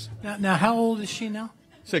years. Now, how old is she now?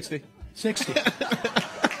 60. 60.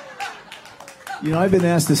 You know, I've been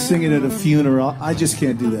asked to sing it at a funeral. I just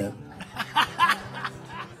can't do that.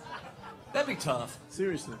 That'd be tough.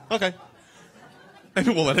 Seriously. Okay.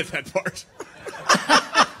 Maybe we'll edit that part.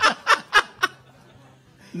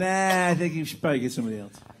 Nah, I think you should probably get somebody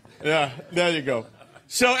else. Yeah, there you go.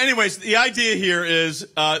 So, anyways, the idea here is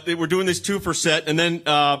that we're doing this twofer set, and then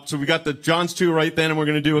so we got the John's two right then, and we're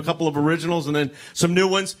going to do a couple of originals and then some new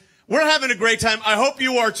ones. We're having a great time. I hope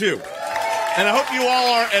you are too, and I hope you all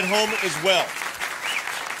are at home as well.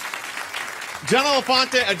 John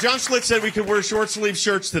Schlitt said we could wear short sleeve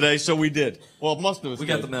shirts today, so we did. Well, most of us We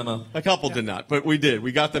did. got the memo. A couple did not, but we did.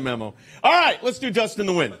 We got the memo. All right, let's do Dust in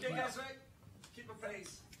the Wind. Okay, guys, right? Keep a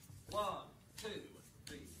pace. 1, 2,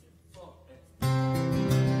 3, 4.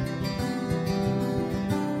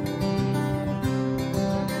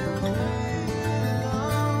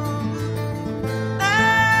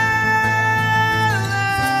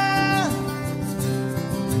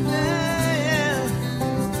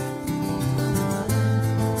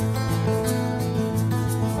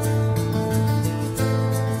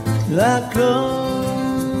 I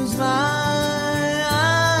close my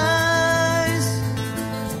eyes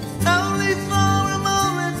only for a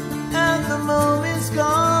moment, and the moment's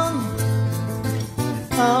gone.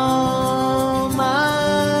 All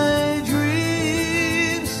my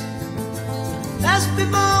dreams pass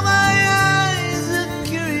before my eyes in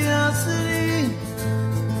curiosity.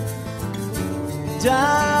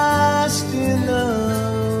 Dust in the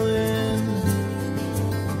wind.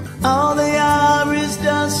 All they are is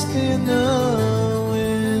dust in the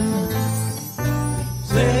wind.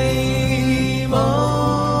 Same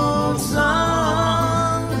old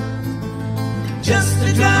song, just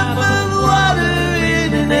a drop of water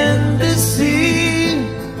in an endless sea.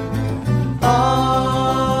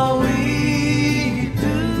 All we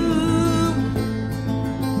do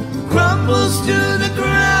crumbles to the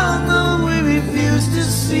ground, though we refuse to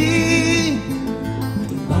see.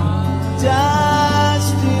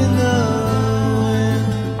 Dust in the wind.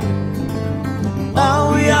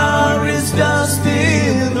 All we are is dust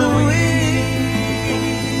in the wind.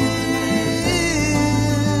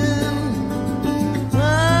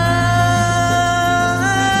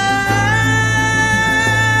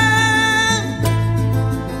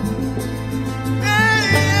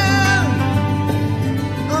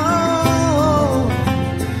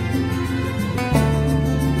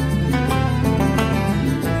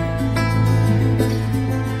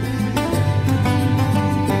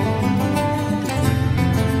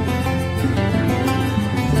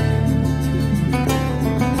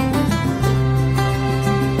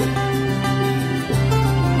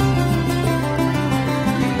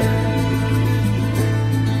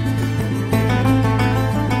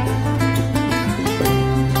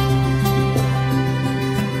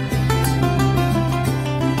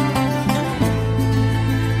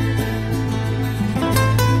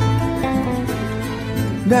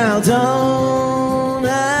 Now don't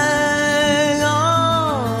hang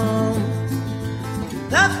on.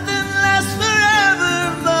 Nothing lasts forever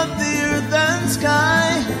but the earth and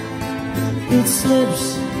sky. It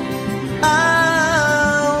slips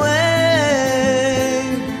away.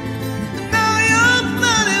 Now your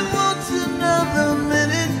body wants another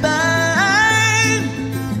minute by.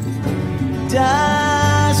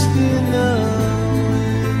 Dust in the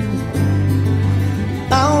wind.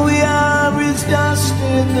 All we are is dust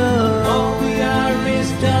in the wind.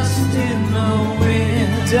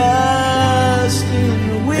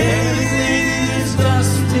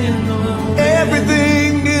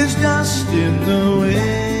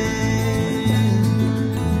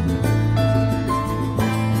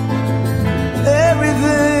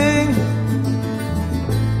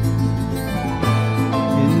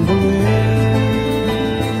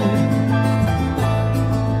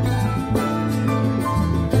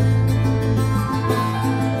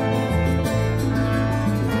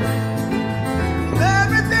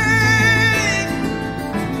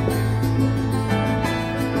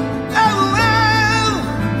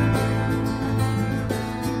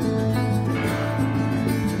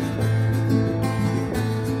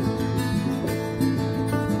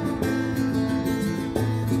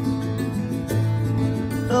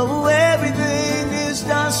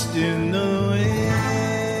 lost in the wind.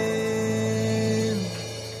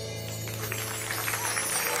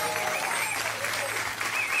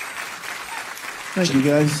 Thank you,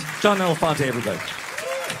 guys. John Elefante, everybody.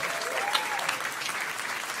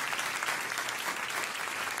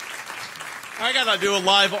 I gotta do a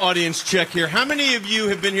live audience check here. How many of you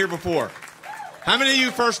have been here before? How many of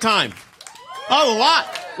you first time? Oh, a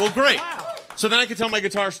lot. Well, great. So then I can tell my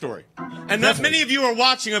guitar story. And that many of you are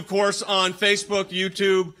watching, of course, on Facebook,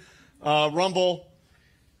 YouTube, Rumble.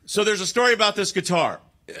 So there's a story about this guitar.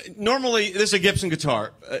 Normally, this is a Gibson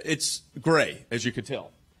guitar. It's gray, as you could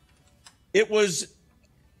tell. It was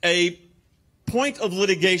a point of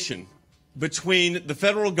litigation between the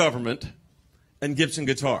federal government and Gibson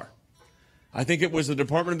Guitar. I think it was the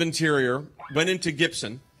Department of Interior went into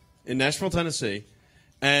Gibson in Nashville, Tennessee,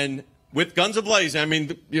 and with guns ablazing, I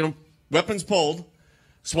mean, you know, weapons pulled,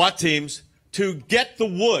 SWAT teams, to get the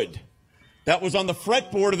wood that was on the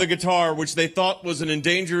fretboard of the guitar, which they thought was an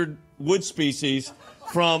endangered wood species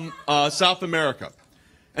from South America.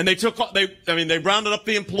 And they rounded up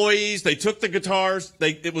the employees, they took the guitars,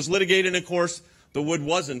 it was litigated, and of course, the wood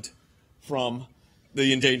wasn't from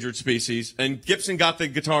the endangered species, and Gibson got the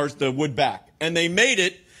guitars, the wood back. And they made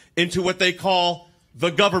it into what they call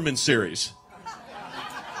the government series.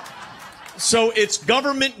 So it's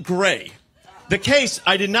government gray. The case,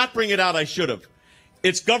 I did not bring it out, I should have.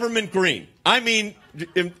 It's government green. I mean,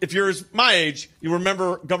 if you're my age, you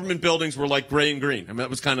remember government buildings were like gray and green. I mean, that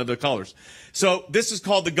was kind of the colors. So this is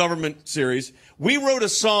called the government series. We wrote a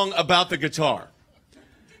song about the guitar.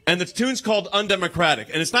 And the tune's called Undemocratic.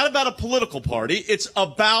 And it's not about a political party. It's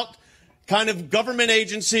about kind of government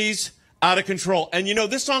agencies out of control. And you know,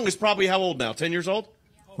 this song is probably how old now? 10 years old?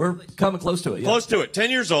 We're coming close to it. Yeah. Close to it. 10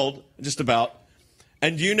 years old, just about.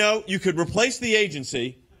 And you know, you could replace the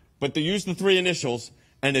agency, but they use the three initials,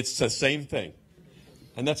 and it's the same thing.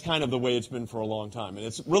 And that's kind of the way it's been for a long time. And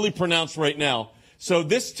it's really pronounced right now. So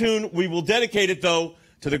this tune, we will dedicate it, though,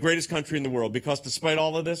 to the greatest country in the world. Because despite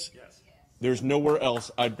all of this, there's nowhere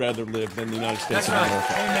else I'd rather live than the United States of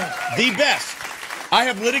America. Amen. The best. I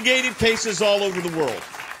have litigated cases all over the world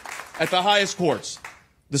at the highest courts.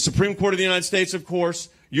 The Supreme Court of the United States, of course,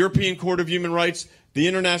 European Court of Human Rights, the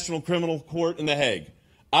International Criminal Court in The Hague.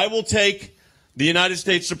 I will take the United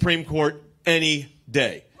States Supreme Court any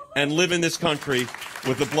day and live in this country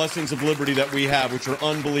with the blessings of liberty that we have, which are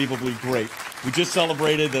unbelievably great. We just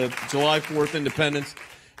celebrated the July 4th independence.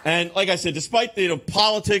 And like I said, despite the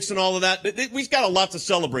politics and all of that, we've got a lot to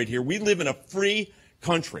celebrate here. We live in a free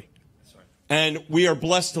country. And we are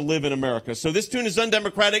blessed to live in America. So this tune is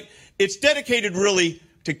undemocratic. It's dedicated really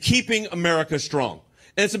to keeping America strong.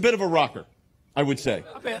 And it's a bit of a rocker, I would say.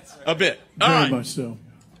 A bit. A bit. All Very right. much so.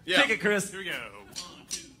 Yeah. Take it, Chris. Here we go.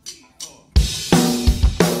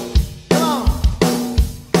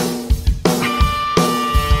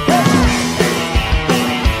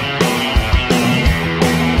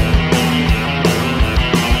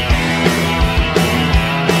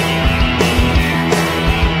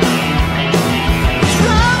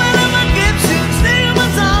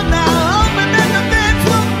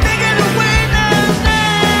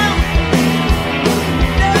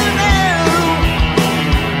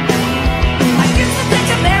 I guess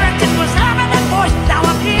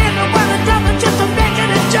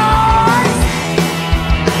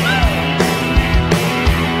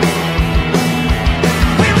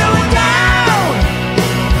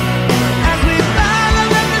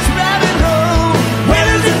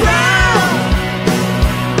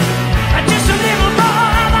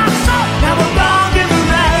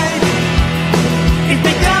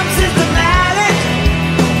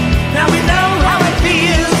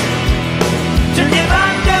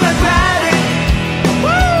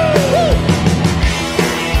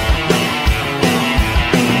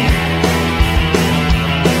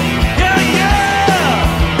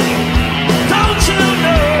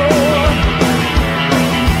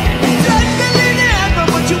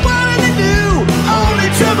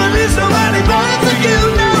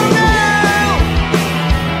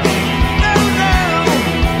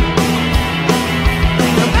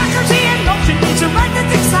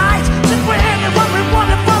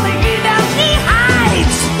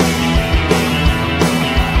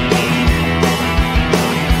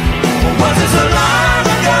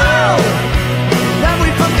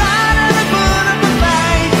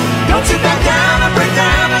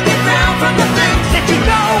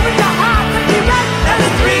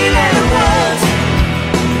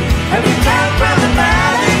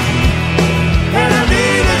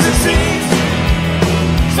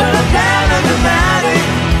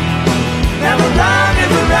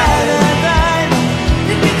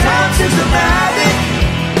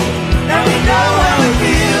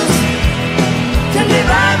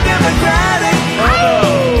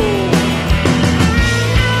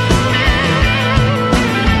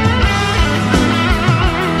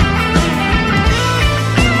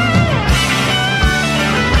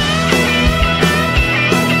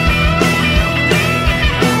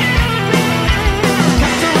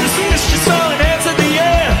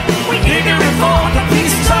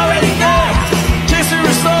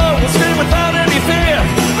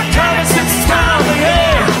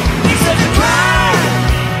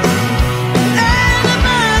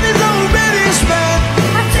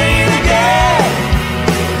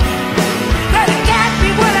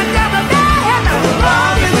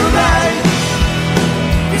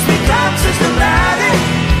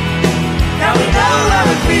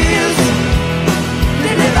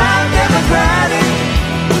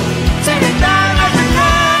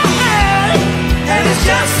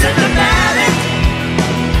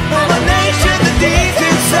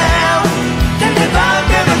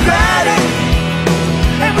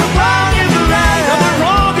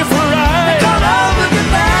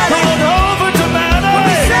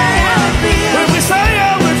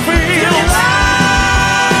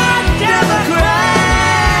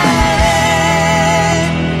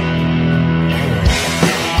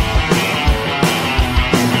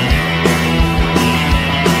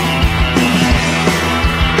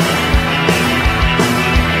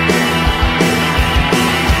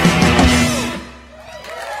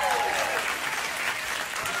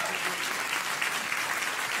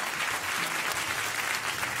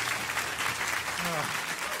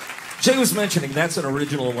Jay was mentioning that's an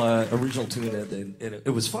original tune, and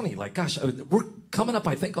it was funny. Like, gosh, we're coming up,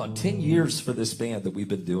 I think, on 10 years for this band that we've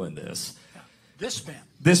been doing this. This band.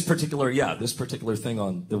 This particular thing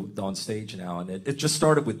on stage now, and it just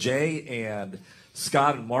started with Jay and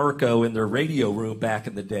Scott and Marco in their radio room back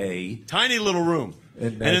in the day. Tiny little room.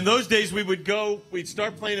 And in those days, we'd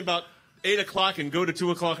start playing about 8 o'clock and go to 2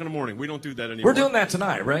 o'clock in the morning. We don't do that anymore. We're doing that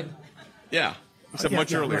tonight, right? Yeah, except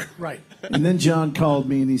much earlier. Right. And then John called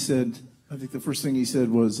me and he said, I think the first thing he said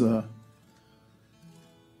was, "Are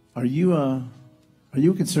you a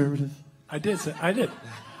conservative?" I did.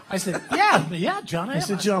 I said, yeah, John. I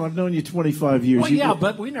said, "John, I've known you 25 years." Well,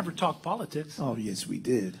 but we never talked politics. Oh, yes, we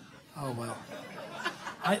did. Oh, well.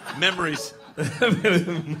 Memories.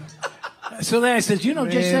 So then I said, you know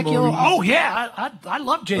Jay Sekulow? Oh, yeah, I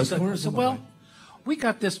love Jay Of Sekulow. I course, said, well, we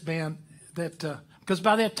got this band that, because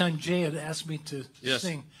by that time Jay had asked me to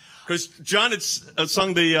sing. Because John had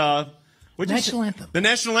sung the National anthem. The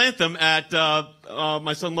national anthem at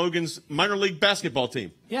my son Logan's minor league basketball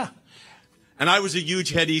team. Yeah. And I was a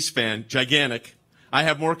huge Head East fan, gigantic. I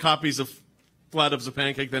have more copies of Flat as a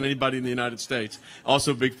Pancake than anybody in the United States.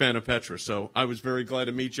 Also a big fan of Petra. So I was very glad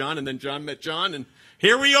to meet John, and then John met John, and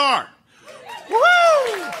here we are.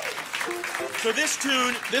 Woo! So this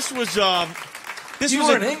tune, this was You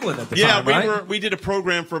were in England at the time, right? Yeah, we did a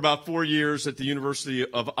program for about 4 years at the University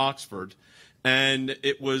of Oxford, and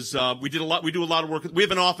it was we do a lot of work. We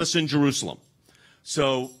have an office in Jerusalem,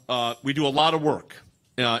 so we do a lot of work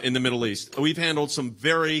in the Middle East. We've handled some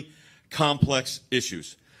very complex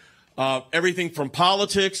issues, everything from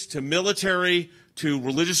politics to military to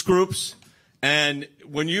religious groups. And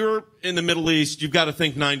when you're in the Middle East, you've got to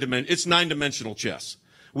think it's nine-dimensional chess.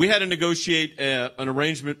 We had to negotiate an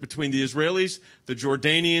arrangement between the Israelis, the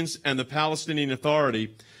Jordanians, and the Palestinian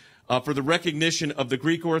Authority for the recognition of the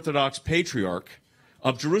Greek Orthodox Patriarch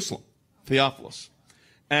of Jerusalem, Theophilus.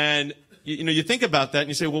 And you think about that and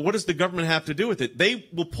you say, well, what does the government have to do with it? They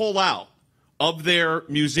will pull out of their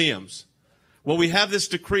museums. Well, we have this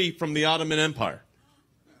decree from the Ottoman Empire.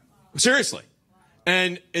 Seriously.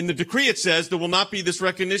 And in the decree it says there will not be this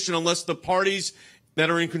recognition unless the parties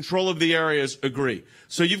that are in control of the areas agree.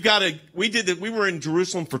 So you've got to, we were in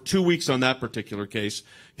Jerusalem for 2 weeks on that particular case,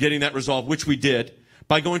 getting that resolved, which we did,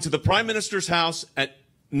 by going to the Prime Minister's house at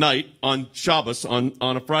night on Shabbos, on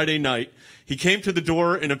a Friday night. He came to the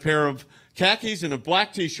door in a pair of khakis and a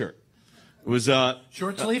black T-shirt. It was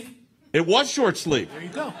short sleeve? It was short sleeve. There you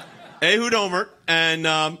go. Ehud Omer,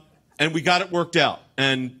 and we got it worked out,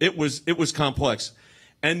 and it was complex.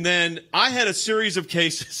 And then I had a series of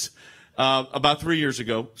cases about 3 years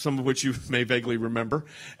ago, some of which you may vaguely remember.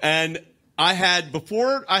 And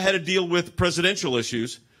before I had to deal with presidential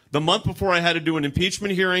issues, the month before I had to do an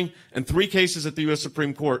impeachment hearing and 3 cases at the U.S.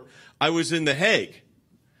 Supreme Court, I was in The Hague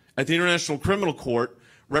at the International Criminal Court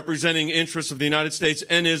representing interests of the United States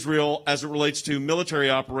and Israel as it relates to military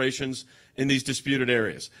operations in these disputed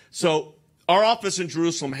areas. So our office in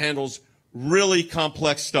Jerusalem handles really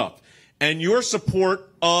complex stuff. And your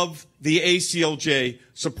support of the ACLJ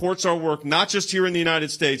supports our work, not just here in the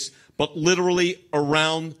United States, but literally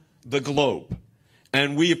around the globe.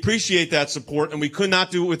 And we appreciate that support, and we could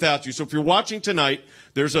not do it without you. So if you're watching tonight,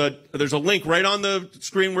 there's a link right on the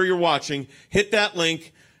screen where you're watching. Hit that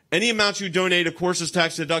link. Any amount you donate, of course, is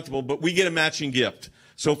tax deductible, but we get a matching gift.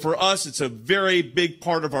 So for us, it's a very big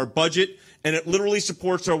part of our budget, and it literally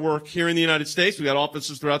supports our work here in the United States. We've got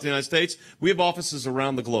offices throughout the United States. We have offices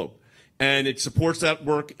around the globe, and it supports that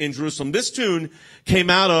work in Jerusalem. This tune came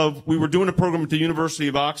out of, we were doing a program at the University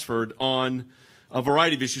of Oxford on a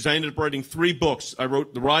variety of issues. I ended up writing 3 books. I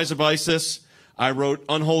wrote The Rise of ISIS. I wrote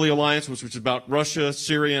Unholy Alliance, which was about Russia,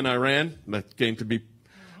 Syria, and Iran. That came to be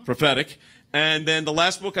prophetic. And then the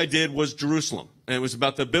last book I did was Jerusalem. And it was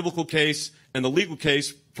about the biblical case and the legal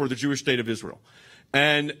case for the Jewish state of Israel.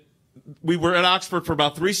 And we were at Oxford for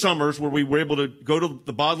about 3 summers where we were able to go to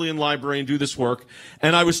the Bodleian Library and do this work.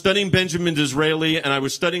 And I was studying Benjamin Disraeli, and I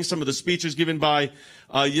was studying some of the speeches given by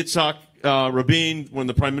Yitzhak Rabin, one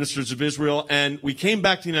of the prime ministers of Israel. And we came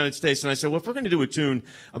back to the United States, and I said, well, if we're going to do a tune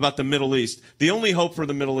about the Middle East, the only hope for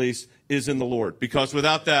the Middle East is in the Lord, because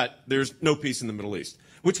without that, there's no peace in the Middle East,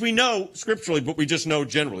 which we know scripturally, but we just know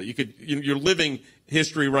generally. You're living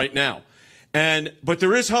history right now. But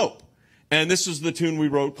there is hope. And this is the tune we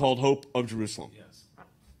wrote called Hope of Jerusalem. Yes.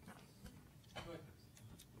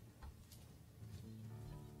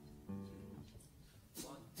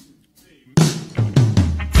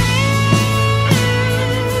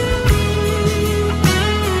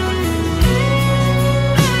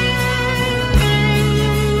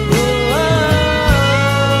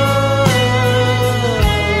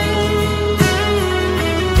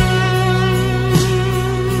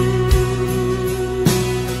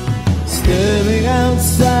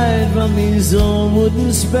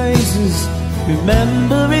 spaces,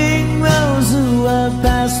 remembering those who have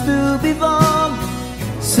passed through before.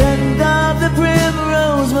 Scent of the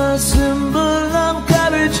primrose, my symbol of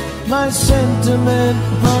courage, my sentiment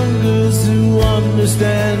hungers to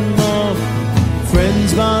understand more.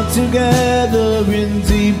 Friends bound together in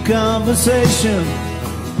deep conversation,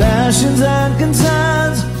 passions and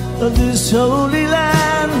concerns of this holy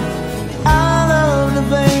land. All of the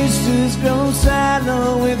faces grow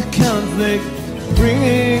sadder with conflict,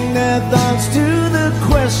 bringing their thoughts to the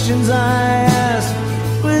questions I ask.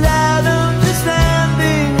 Without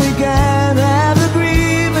understanding, we can't have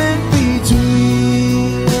agreement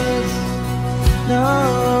between us.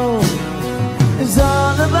 No, it's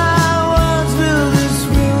all about what's will this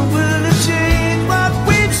room will have changed what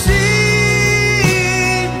we've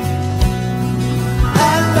seen.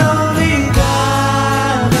 And only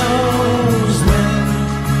God knows when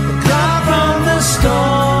the cloud from the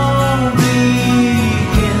storm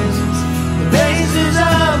begins. The basis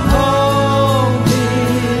of hope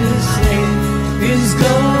is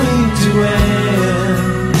going to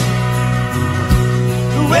end.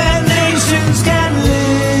 Where nations can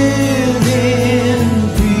live in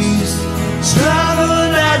peace,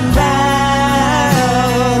 struggle and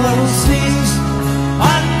battle cease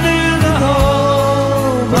under the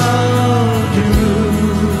hope of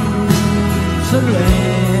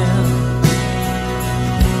Jerusalem.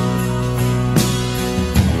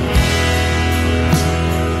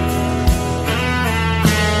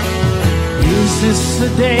 Is this a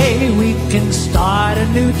day we can start a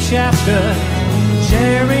new chapter,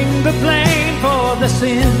 sharing the blame for the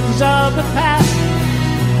sins of the past,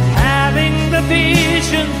 having the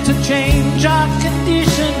vision to change our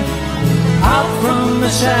condition, out from the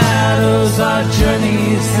shadows our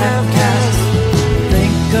journeys have cast.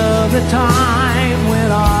 Think of the time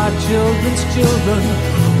when our children's children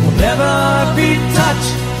will never be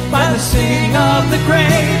touched by the singing of the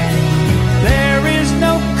grave. There is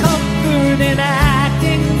no comfort in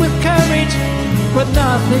acting with courage, but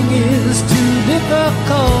nothing is too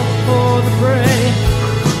difficult for the brave.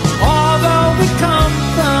 Although we come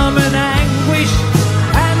from an anguish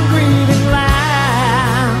and grieving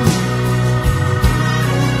land,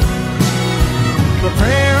 the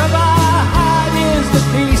prayer of our heart is the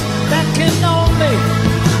peace that can only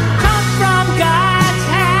come from God's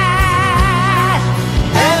hand.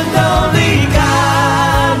 And only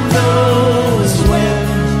God knows when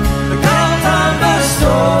the calm from the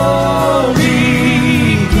storm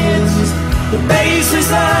begins. The basis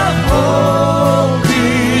of hope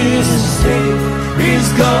is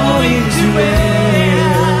going to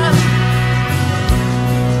end.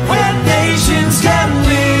 When nations can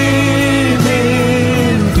live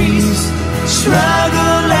in peace,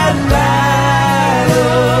 struggle and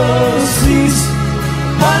battle cease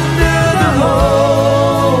under the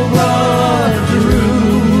hope of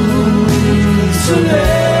Jerusalem.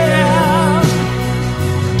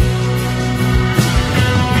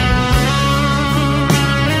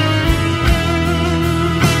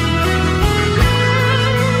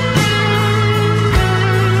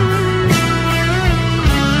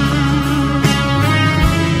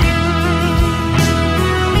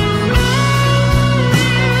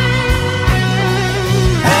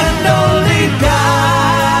 And only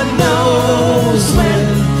God knows when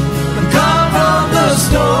the calm from the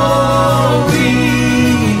storm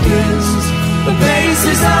begins. The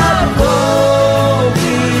basis of hope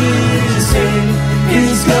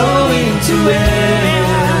is going to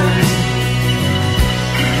end.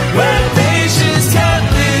 Where nations can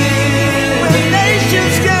live, in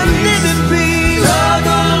peace,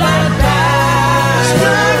 struggle and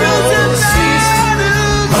battle cease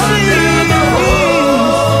under the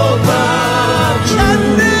hope of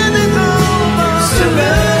Jerusalem.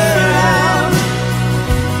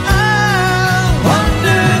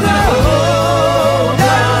 Under the hope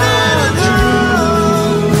of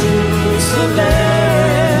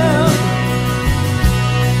Jerusalem.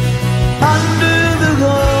 Under the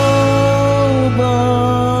hope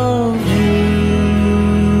of Jerusalem.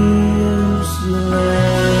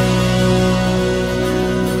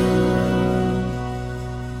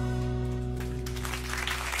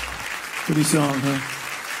 Pretty song, huh?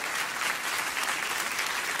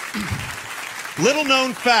 Little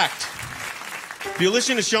known fact. If you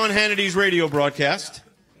listen to Sean Hannity's radio broadcast,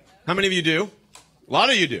 how many of you do? A lot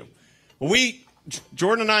of you do. Well,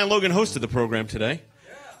 Jordan and I and Logan hosted the program today.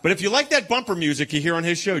 But if you like that bumper music you hear on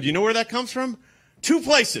his show, do you know where that comes from? Two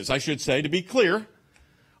places, I should say, to be clear.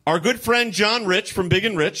 Our good friend John Rich from Big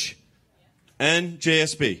and Rich and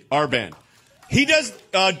JSB, our band. He does,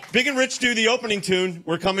 Big and Rich do the opening tune,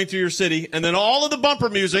 We're Coming to Your City, and then all of the bumper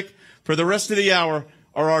music for the rest of the hour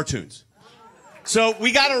are our tunes. So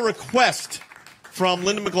we got a request from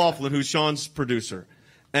Linda McLaughlin, who's Sean's producer.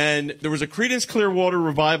 And there was a Creedence Clearwater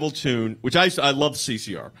Revival tune, which I love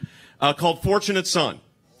CCR, called Fortunate Son.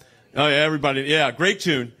 Oh, yeah, everybody. Yeah, great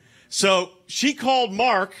tune. So she called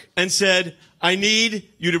Mark and said, I need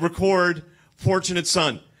you to record Fortunate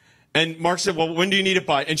Son. And Mark said, well, when do you need it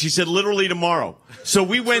by? And she said, literally tomorrow. So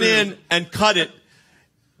we went in and cut it.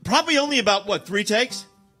 Probably only about, 3 takes?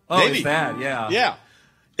 Oh, Maybe. it's that, yeah. Yeah.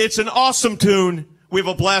 It's an awesome tune. We have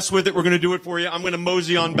a blast with it. We're going to do it for you. I'm going to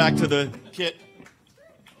mosey on back to the kit.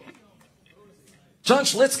 John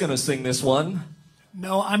Schlitt's going to sing this one.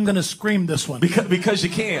 No, I'm going to scream this one. Because you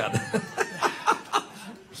can.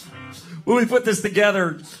 When we put this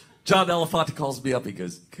together, John Elefante calls me up. He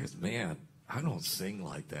goes, man, I don't sing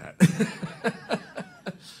like that.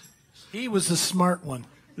 He was the smart one.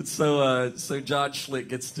 And so John Schlitt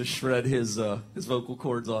gets to shred his vocal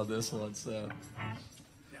cords on this one. So,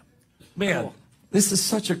 man, Cool. This is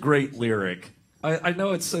such a great lyric. I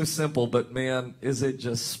know it's so simple, but man, is it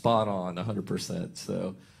just spot on 100%.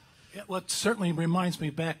 So, Yeah, well, it certainly reminds me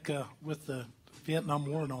back with the Vietnam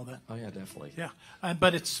War and all that. oh yeah, definitely. Yeah,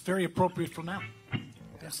 but it's very appropriate for now.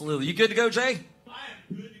 Absolutely. You good to go, Jay?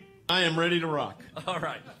 I am ready to rock. All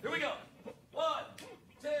right. Here we go. 1,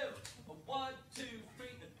 2, 1, 2, 3,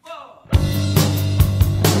 and 4.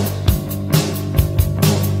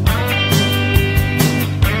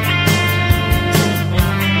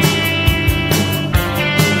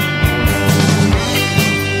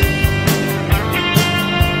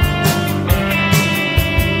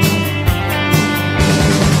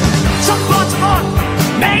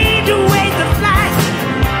 Made to wait the flight.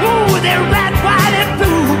 Ooh, they're red, white, and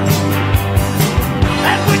blue.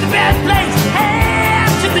 And with the best place,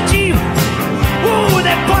 hand to the Jew. Ooh,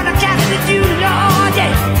 they're gonna catch the Jew, Lord,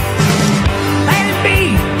 yeah. Ain't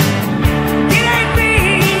me, it ain't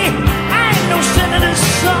me. I ain't no senator's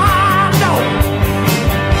son, no.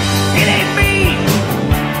 It ain't me,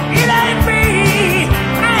 it ain't me.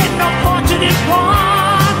 I ain't no fortunate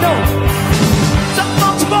one, no. Some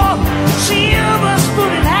folks born silver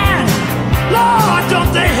spoon in hand. Lord,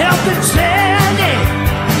 don't they help themselves, yeah.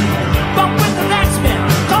 But when the blacksmith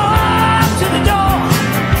comes to the door,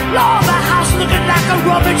 Lord, the house looking like a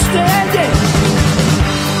rubbish stand, yeah.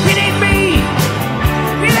 It ain't me,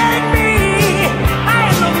 it ain't me. I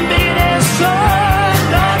ain't no millionaire's son,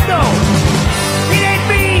 no, no. It ain't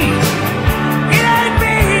me, it ain't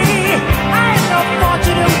me. I ain't no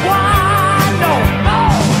fortunate one, no, no.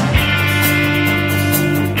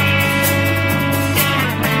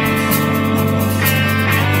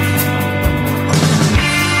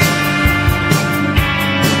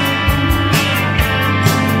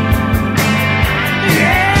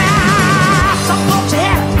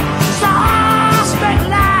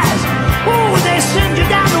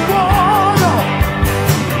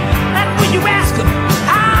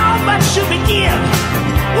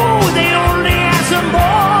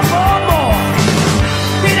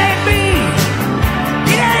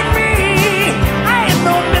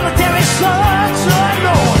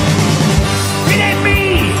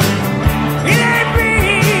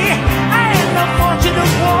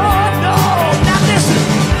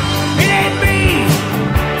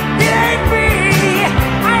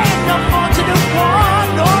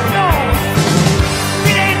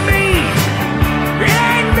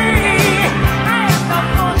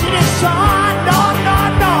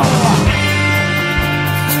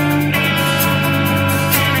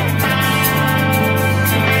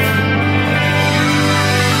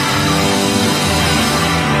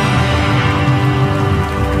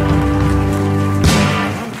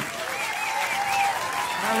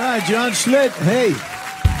 John Schlitt, hey.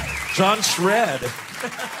 John Shred.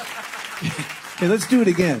 Hey, let's do it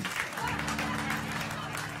again.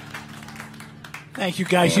 Thank you,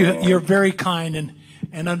 guys. You're very kind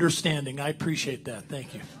and understanding. I appreciate that.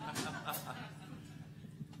 Thank you.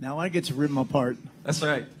 Now I get to rip my part. That's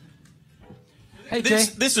right. Hey, Jay.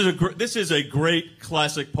 This is a great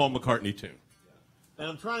classic Paul McCartney tune, and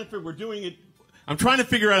I'm trying to figure I'm trying to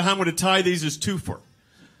figure out how I'm going to tie these as twofer.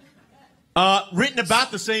 Written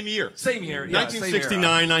about the same year. Same year, yeah.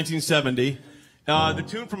 1969, 1970. The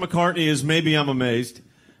tune from McCartney is Maybe I'm Amazed.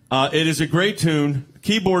 It is a great tune.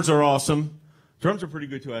 Keyboards are awesome. Drums are pretty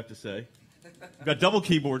good too, I have to say. We've got double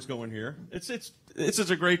keyboards going here. It's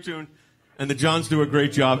a great tune, and the Johns do a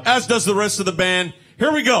great job, as does the rest of the band.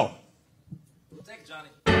 Here we go. Take it, Johnny.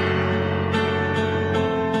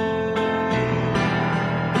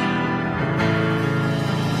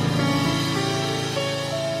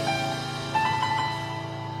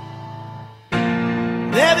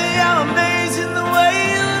 Baby, I'm amazing the way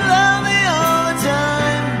you love me all the time.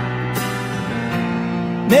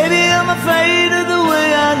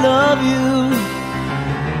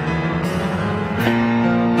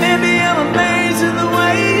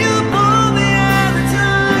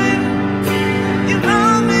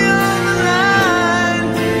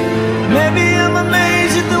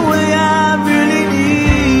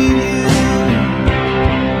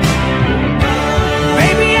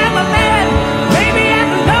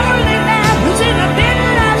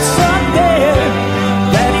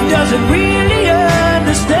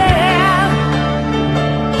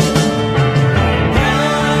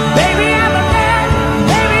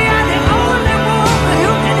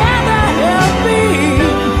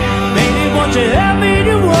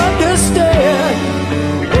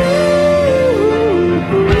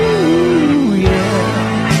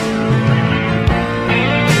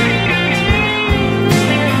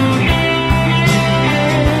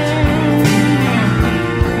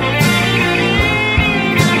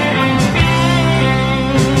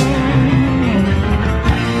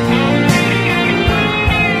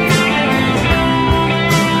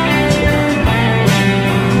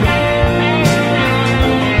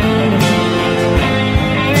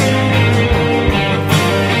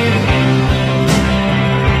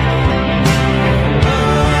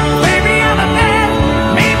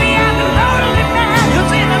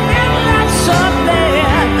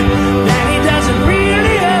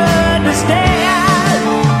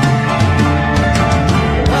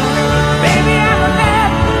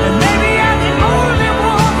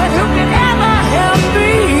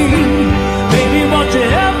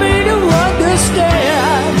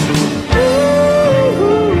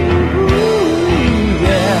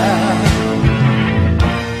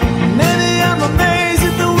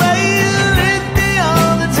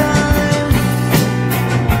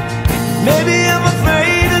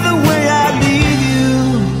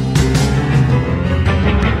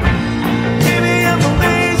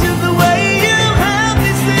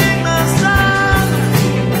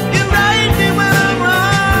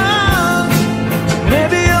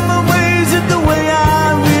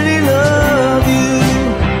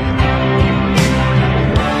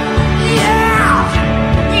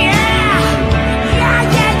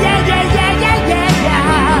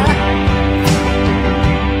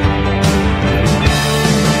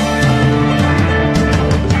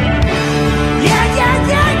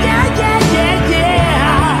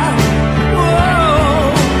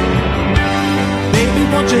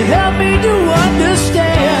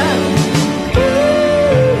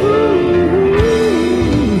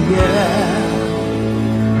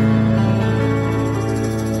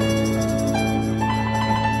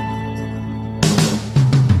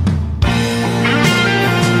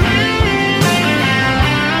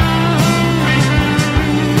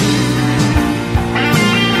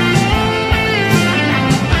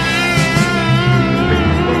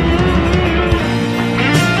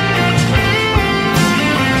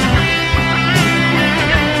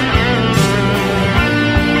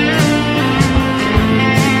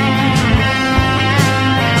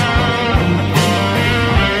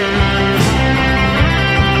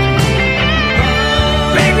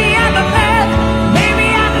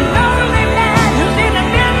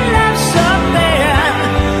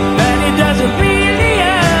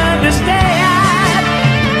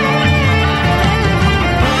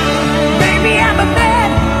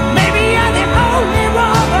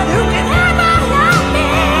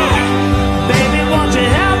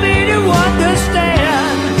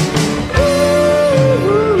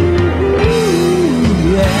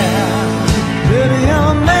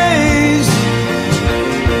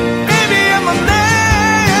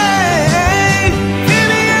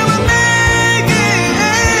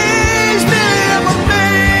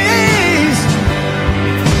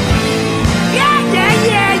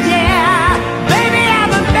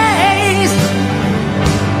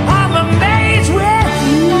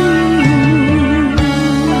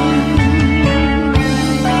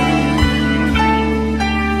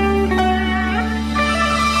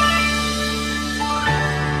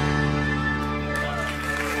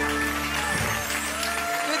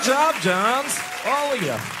 Good job, Johns. All of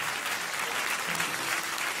you.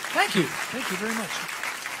 Thank you. Thank you very much.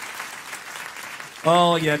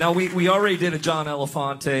 Oh, yeah. Now, we already did a John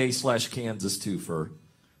Elefante / Kansas twofer.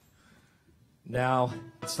 Now,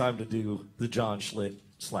 it's time to do the John Schlitt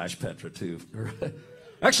 / Petra twofer.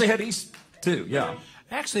 Actually, had these two, yeah.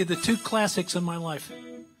 Actually, the two classics in my life.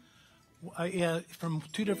 Yeah, from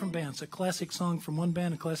two different bands. A classic song from one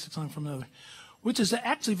band, a classic song from another. Which is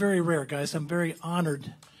actually very rare, guys. I'm very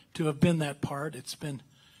honored to have been that part. It's been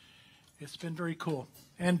very cool.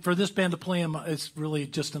 And for this band to play them, it's really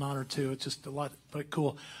just an honor, too. It's just a lot but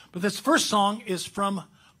cool. But this first song is from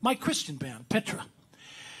my Christian band, Petra.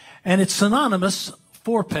 And it's synonymous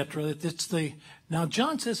for Petra. It's now,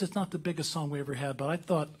 John says it's not the biggest song we ever had, but I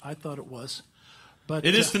thought it was. But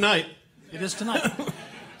it is tonight. It is tonight. A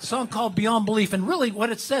song called Beyond Belief. And really what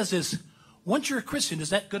it says is, once you're a Christian, is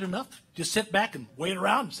that good enough? Just sit back and wait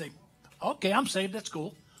around and say, okay, I'm saved, that's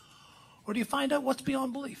cool. Or do you find out what's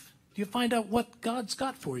beyond belief? Do you find out what God's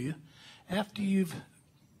got for you after you've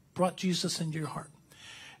brought Jesus into your heart?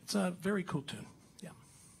 It's a very cool tune. Yeah.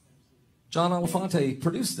 John Elefante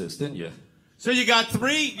produced this, didn't you? So you got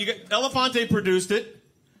three. Elefante produced it.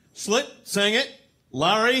 Schlitt sang it.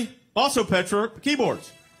 Larry, also Petra,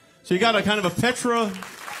 keyboards. So you got a kind of a Petra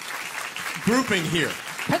grouping here.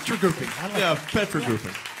 Petra grouping. I like Yeah, that. Petra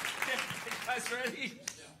grouping. Okay, you guys ready?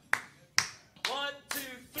 1, 2,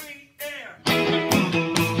 3, air.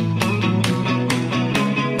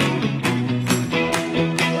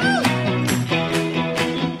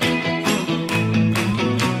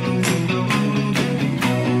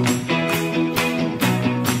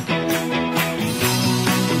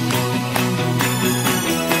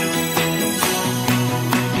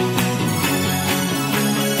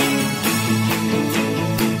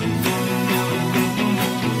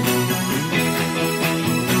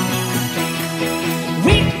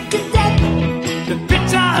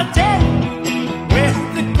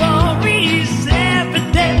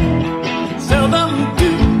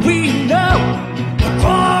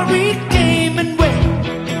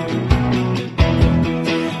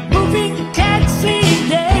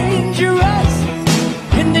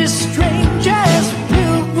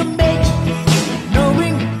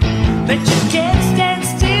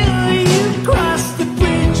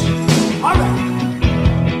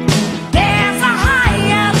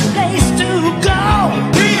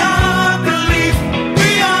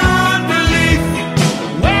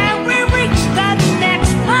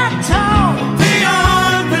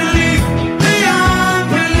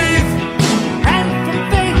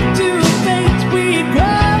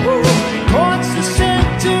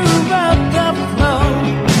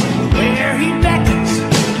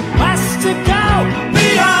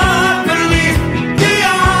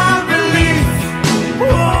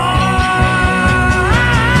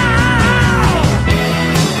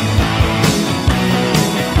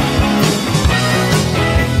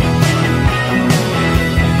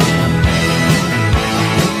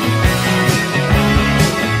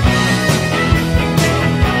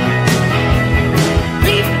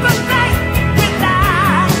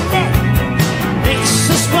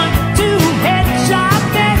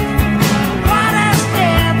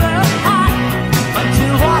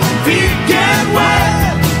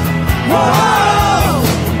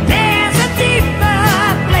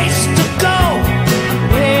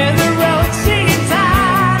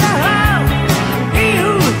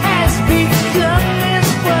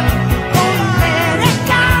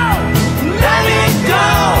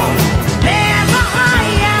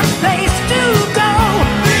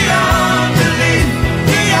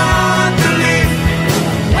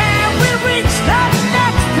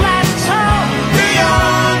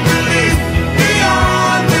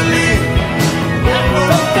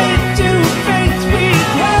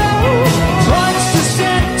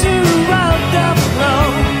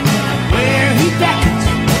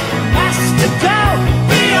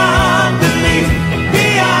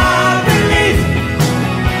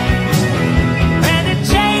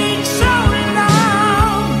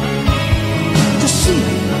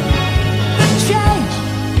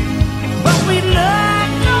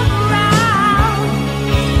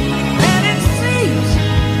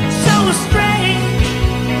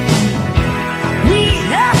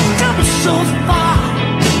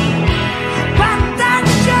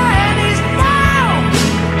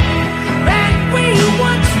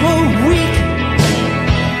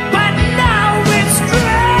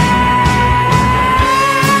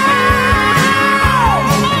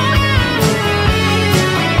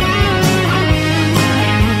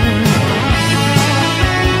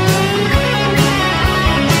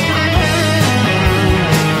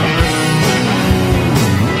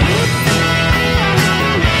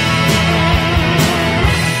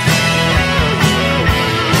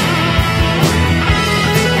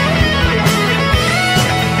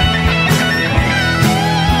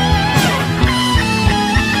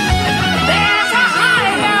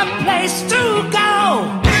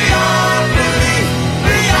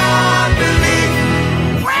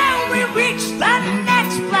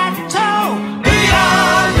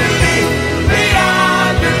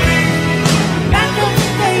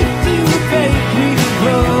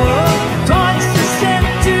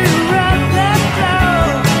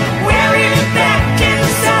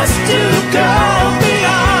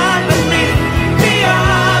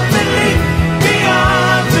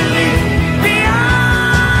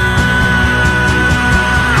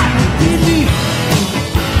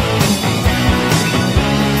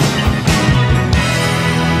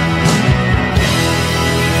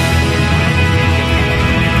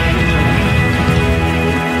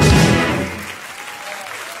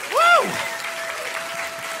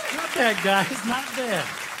 bad, guys. Not bad.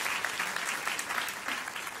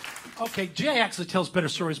 Okay, Jay actually tells better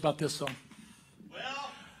stories about this song. Well,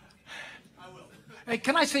 I will. Hey,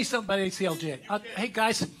 can I say something about ACLJ? Hey,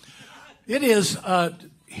 guys, it is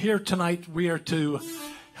here tonight. We are to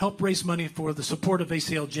help raise money for the support of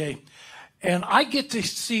ACLJ. And I get to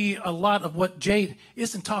see a lot of what Jay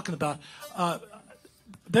isn't talking about.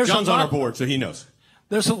 John's on our board, so he knows.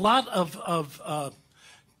 There's a lot of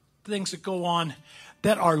things that go on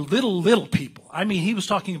that are little people. I mean, he was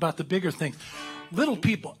talking about the bigger things. Little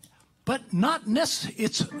people. But not necessarily.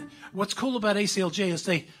 It's what's cool about ACLJ is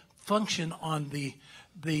they function on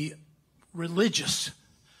the religious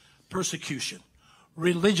persecution,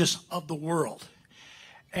 religious of the world.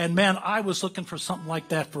 And man, I was looking for something like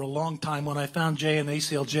that for a long time. When I found Jay and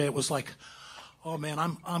ACLJ, it was like, oh man,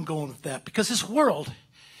 I'm going with that, because this world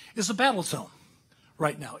is a battle zone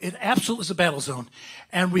right now. It absolutely is a battle zone,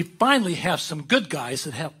 and we finally have some good guys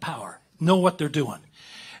that have power, know what they're doing,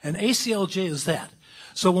 and ACLJ is that.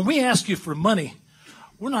 So when we ask you for money,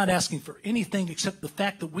 we're not asking for anything except the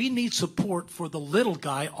fact that we need support for the little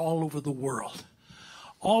guy all over the world.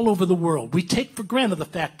 All over the world. We take for granted the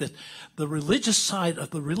fact that the religious side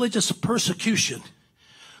of the religious persecution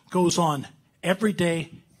goes on every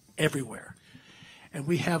day, everywhere. And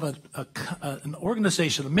we have an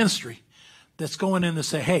organization, a ministry, that's going in to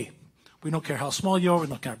say, hey, we don't care how small you are, we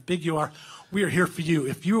don't care how big you are, we are here for you.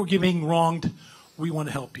 If you are being wronged, we want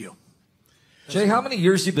to help you. Jay, how many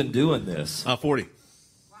years you been doing this? 40.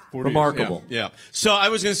 40 Remarkable. Yeah. So I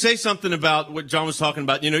was going to say something about what John was talking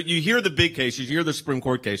about. You know, you hear the big cases, you hear the Supreme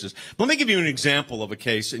Court cases. Let me give you an example of a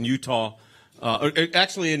case in Utah,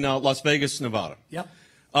 actually in Las Vegas, Nevada. Yep.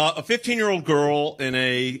 A 15-year-old girl in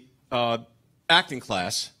a acting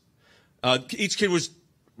class. Each kid was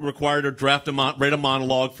required to write a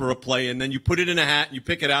monologue for a play, and then you put it in a hat, and you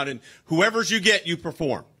pick it out, and whoever's you get, you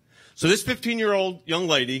perform. So this 15-year-old young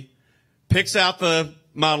lady picks out the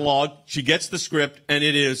monologue, she gets the script, and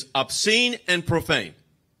it is obscene and profane.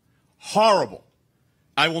 Horrible.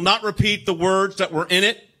 I will not repeat the words that were in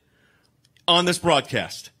it on this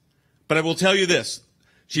broadcast, but I will tell you this.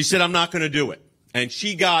 She said, I'm not going to do it. And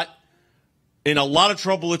she got in a lot of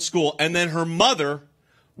trouble at school, and then her mother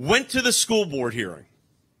went to the school board hearing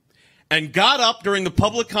and got up during the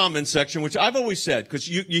public comment section, which I've always said, because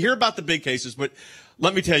you hear about the big cases, but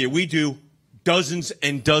let me tell you, we do dozens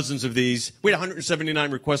and dozens of these. We had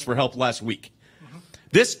 179 requests for help last week. Mm-hmm.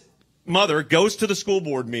 This mother goes to the school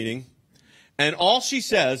board meeting, and all she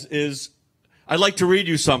says is, I'd like to read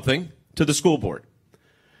you something to the school board.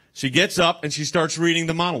 She gets up, and she starts reading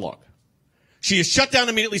the monologue. She is shut down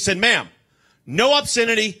immediately, said, ma'am, no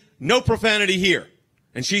obscenity, no profanity here.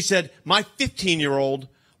 And she said, my 15-year-old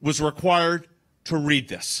was required to read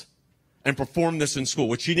this and perform this in school,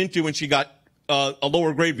 which she didn't do, and she got a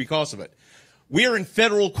lower grade because of it. We are in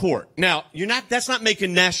federal court. Now, that's not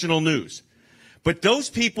making national news. But those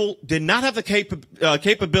people did not have the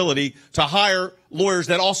capability to hire lawyers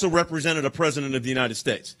that also represented a president of the United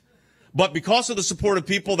States. But because of the support of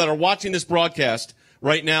people that are watching this broadcast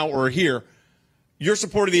right now or here, your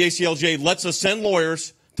support of the ACLJ lets us send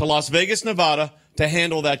lawyers to Las Vegas, Nevada to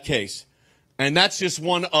handle that case. And that's just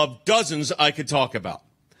one of dozens I could talk about.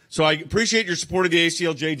 So I appreciate your support of the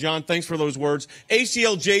ACLJ, John. Thanks for those words.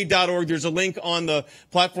 ACLJ.org. There's a link on the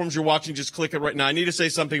platforms you're watching. Just click it right now. I need to say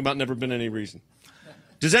something about Never Been Any Reason.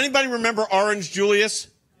 Does anybody remember Orange Julius?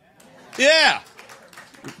 Yeah.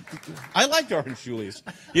 I liked Orange Julius.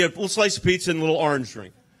 You had a little slice of pizza and a little orange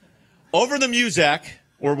drink. Over the Muzak,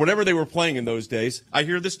 or whatever they were playing in those days, I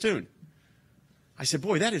hear this tune. I said,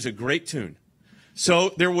 boy, that is a great tune. So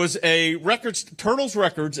there was a Turtles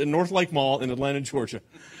Records in North Lake Mall in Atlanta, Georgia.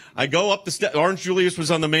 I go up the steps. Orange Julius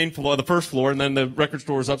was on the main floor, the first floor, and then the record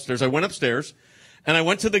store was upstairs. I went upstairs, and I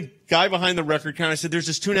went to the guy behind the record counter. I said, there's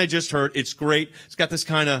this tune I just heard. It's great. It's got this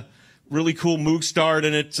kind of really cool Moog start,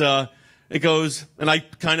 and it goes, and I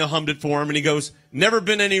kind of hummed it for him, and he goes, Never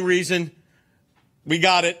Been Any Reason. We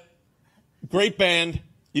got it. Great band.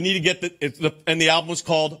 You need to get and the album was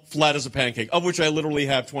called Flat as a Pancake, of which I literally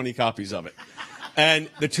have 20 copies of it. And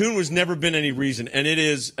the tune was Never Been Any Reason, and it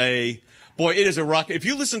is a rock. If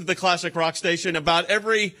you listen to the classic rock station about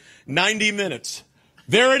every 90 minutes,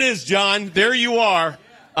 there it is, John. There you are.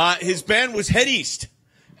 His band was Head East,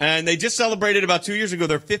 and they just celebrated about 2 years ago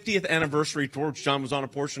their 50th anniversary tour, which John was on a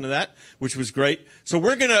portion of that, which was great. So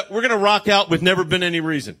we're gonna rock out with Never Been Any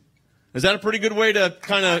Reason. Is that a pretty good way to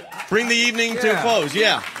kind of bring the evening to a close?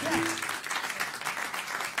 Yeah.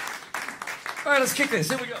 All right, let's kick this.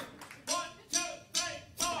 Here we go.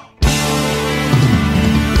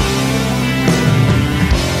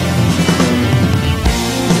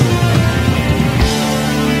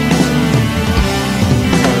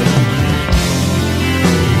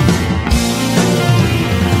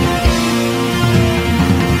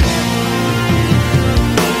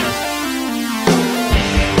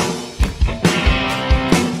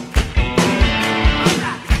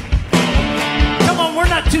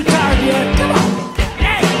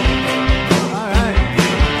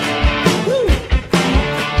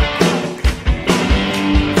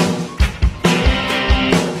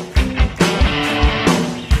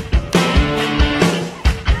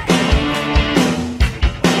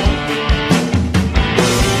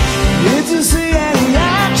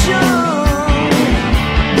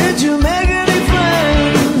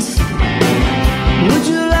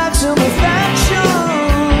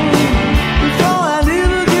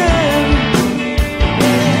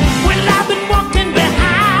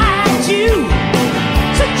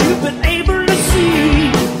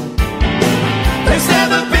 me. There's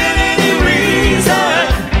never been any reason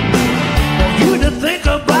for you to think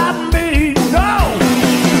about me. No.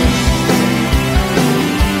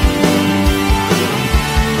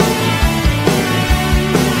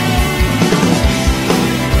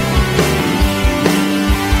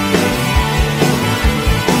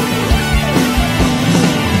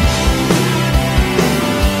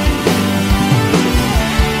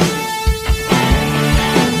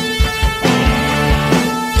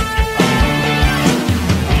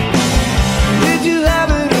 Did you have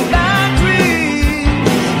any bad dreams?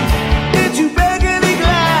 Did you beg any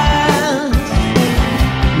glass?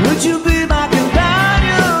 Would you be my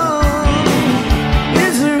companion?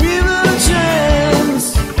 Is there even a chance?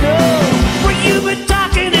 No. Well, you've been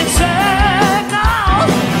talking in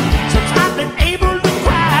circles since I've been able to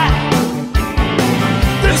cry.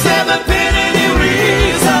 There's never been any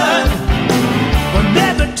reason for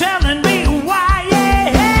never telling me why. Yeah.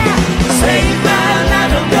 Save my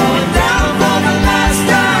life, I'm going down for the last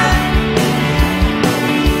time.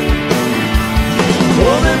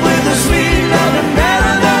 Woman with a sweet love and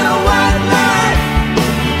better than a white lie.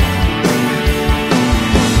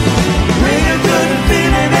 Bring a good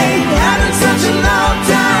feeling, ain't had in such a long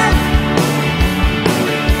time.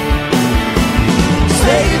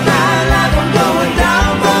 Save my life, I'm going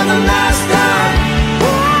down for the last time.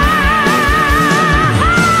 Whoa!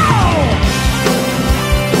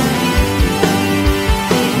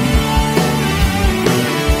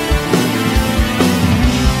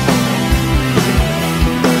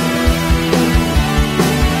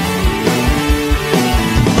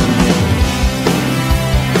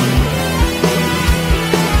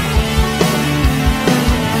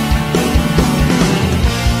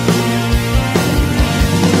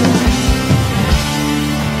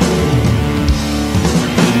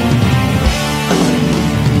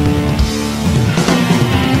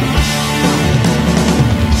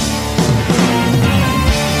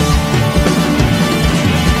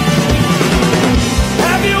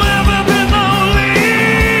 Have you ever been lonely?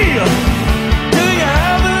 Do you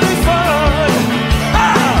have any fun?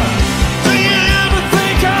 Do you ever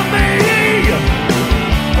think of me?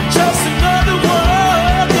 I'm just another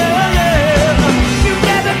one. Yeah, yeah. You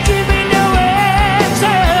never give me no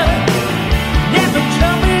answer. Never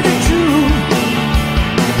tell me the truth.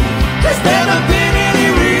 There's never been any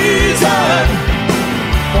reason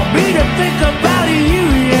for me to think about you.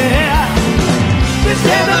 Yeah. There's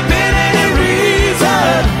never been any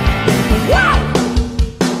reason. Wow.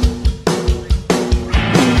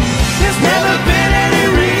 There's never been any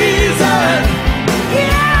reason.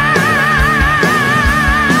 Yeah.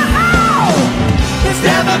 There's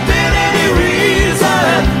never been any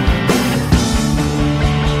reason.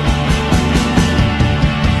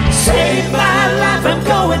 Save my life, I'm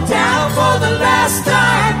going down for the last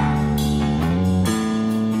time.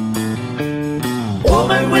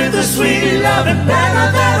 Woman with a sweet love and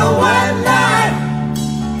better than a white lie.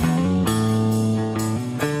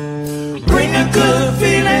 Bring a good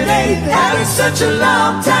feeling, ain't had in such a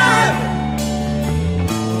long time.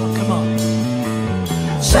 Come on.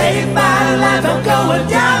 Save my life, I'm going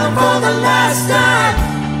down for the last time.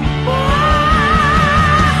 Wow.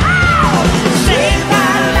 Save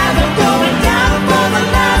my life, I'm going down for the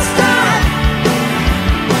last time.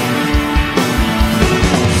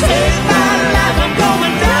 Save my life, I'm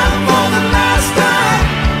going down for the last time.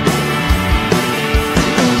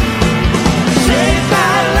 Save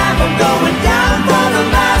my life, I'm going down for the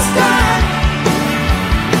last time.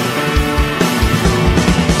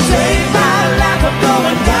 Save my life, I'm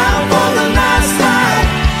going down for the last time.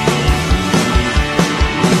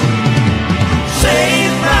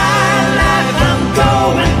 Save my life, I'm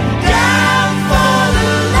going down for the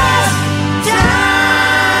last time.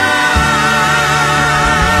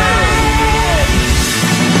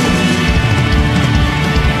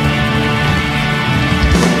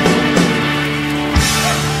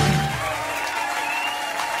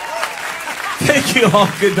 Thank you all.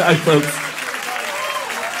 Good night, folks.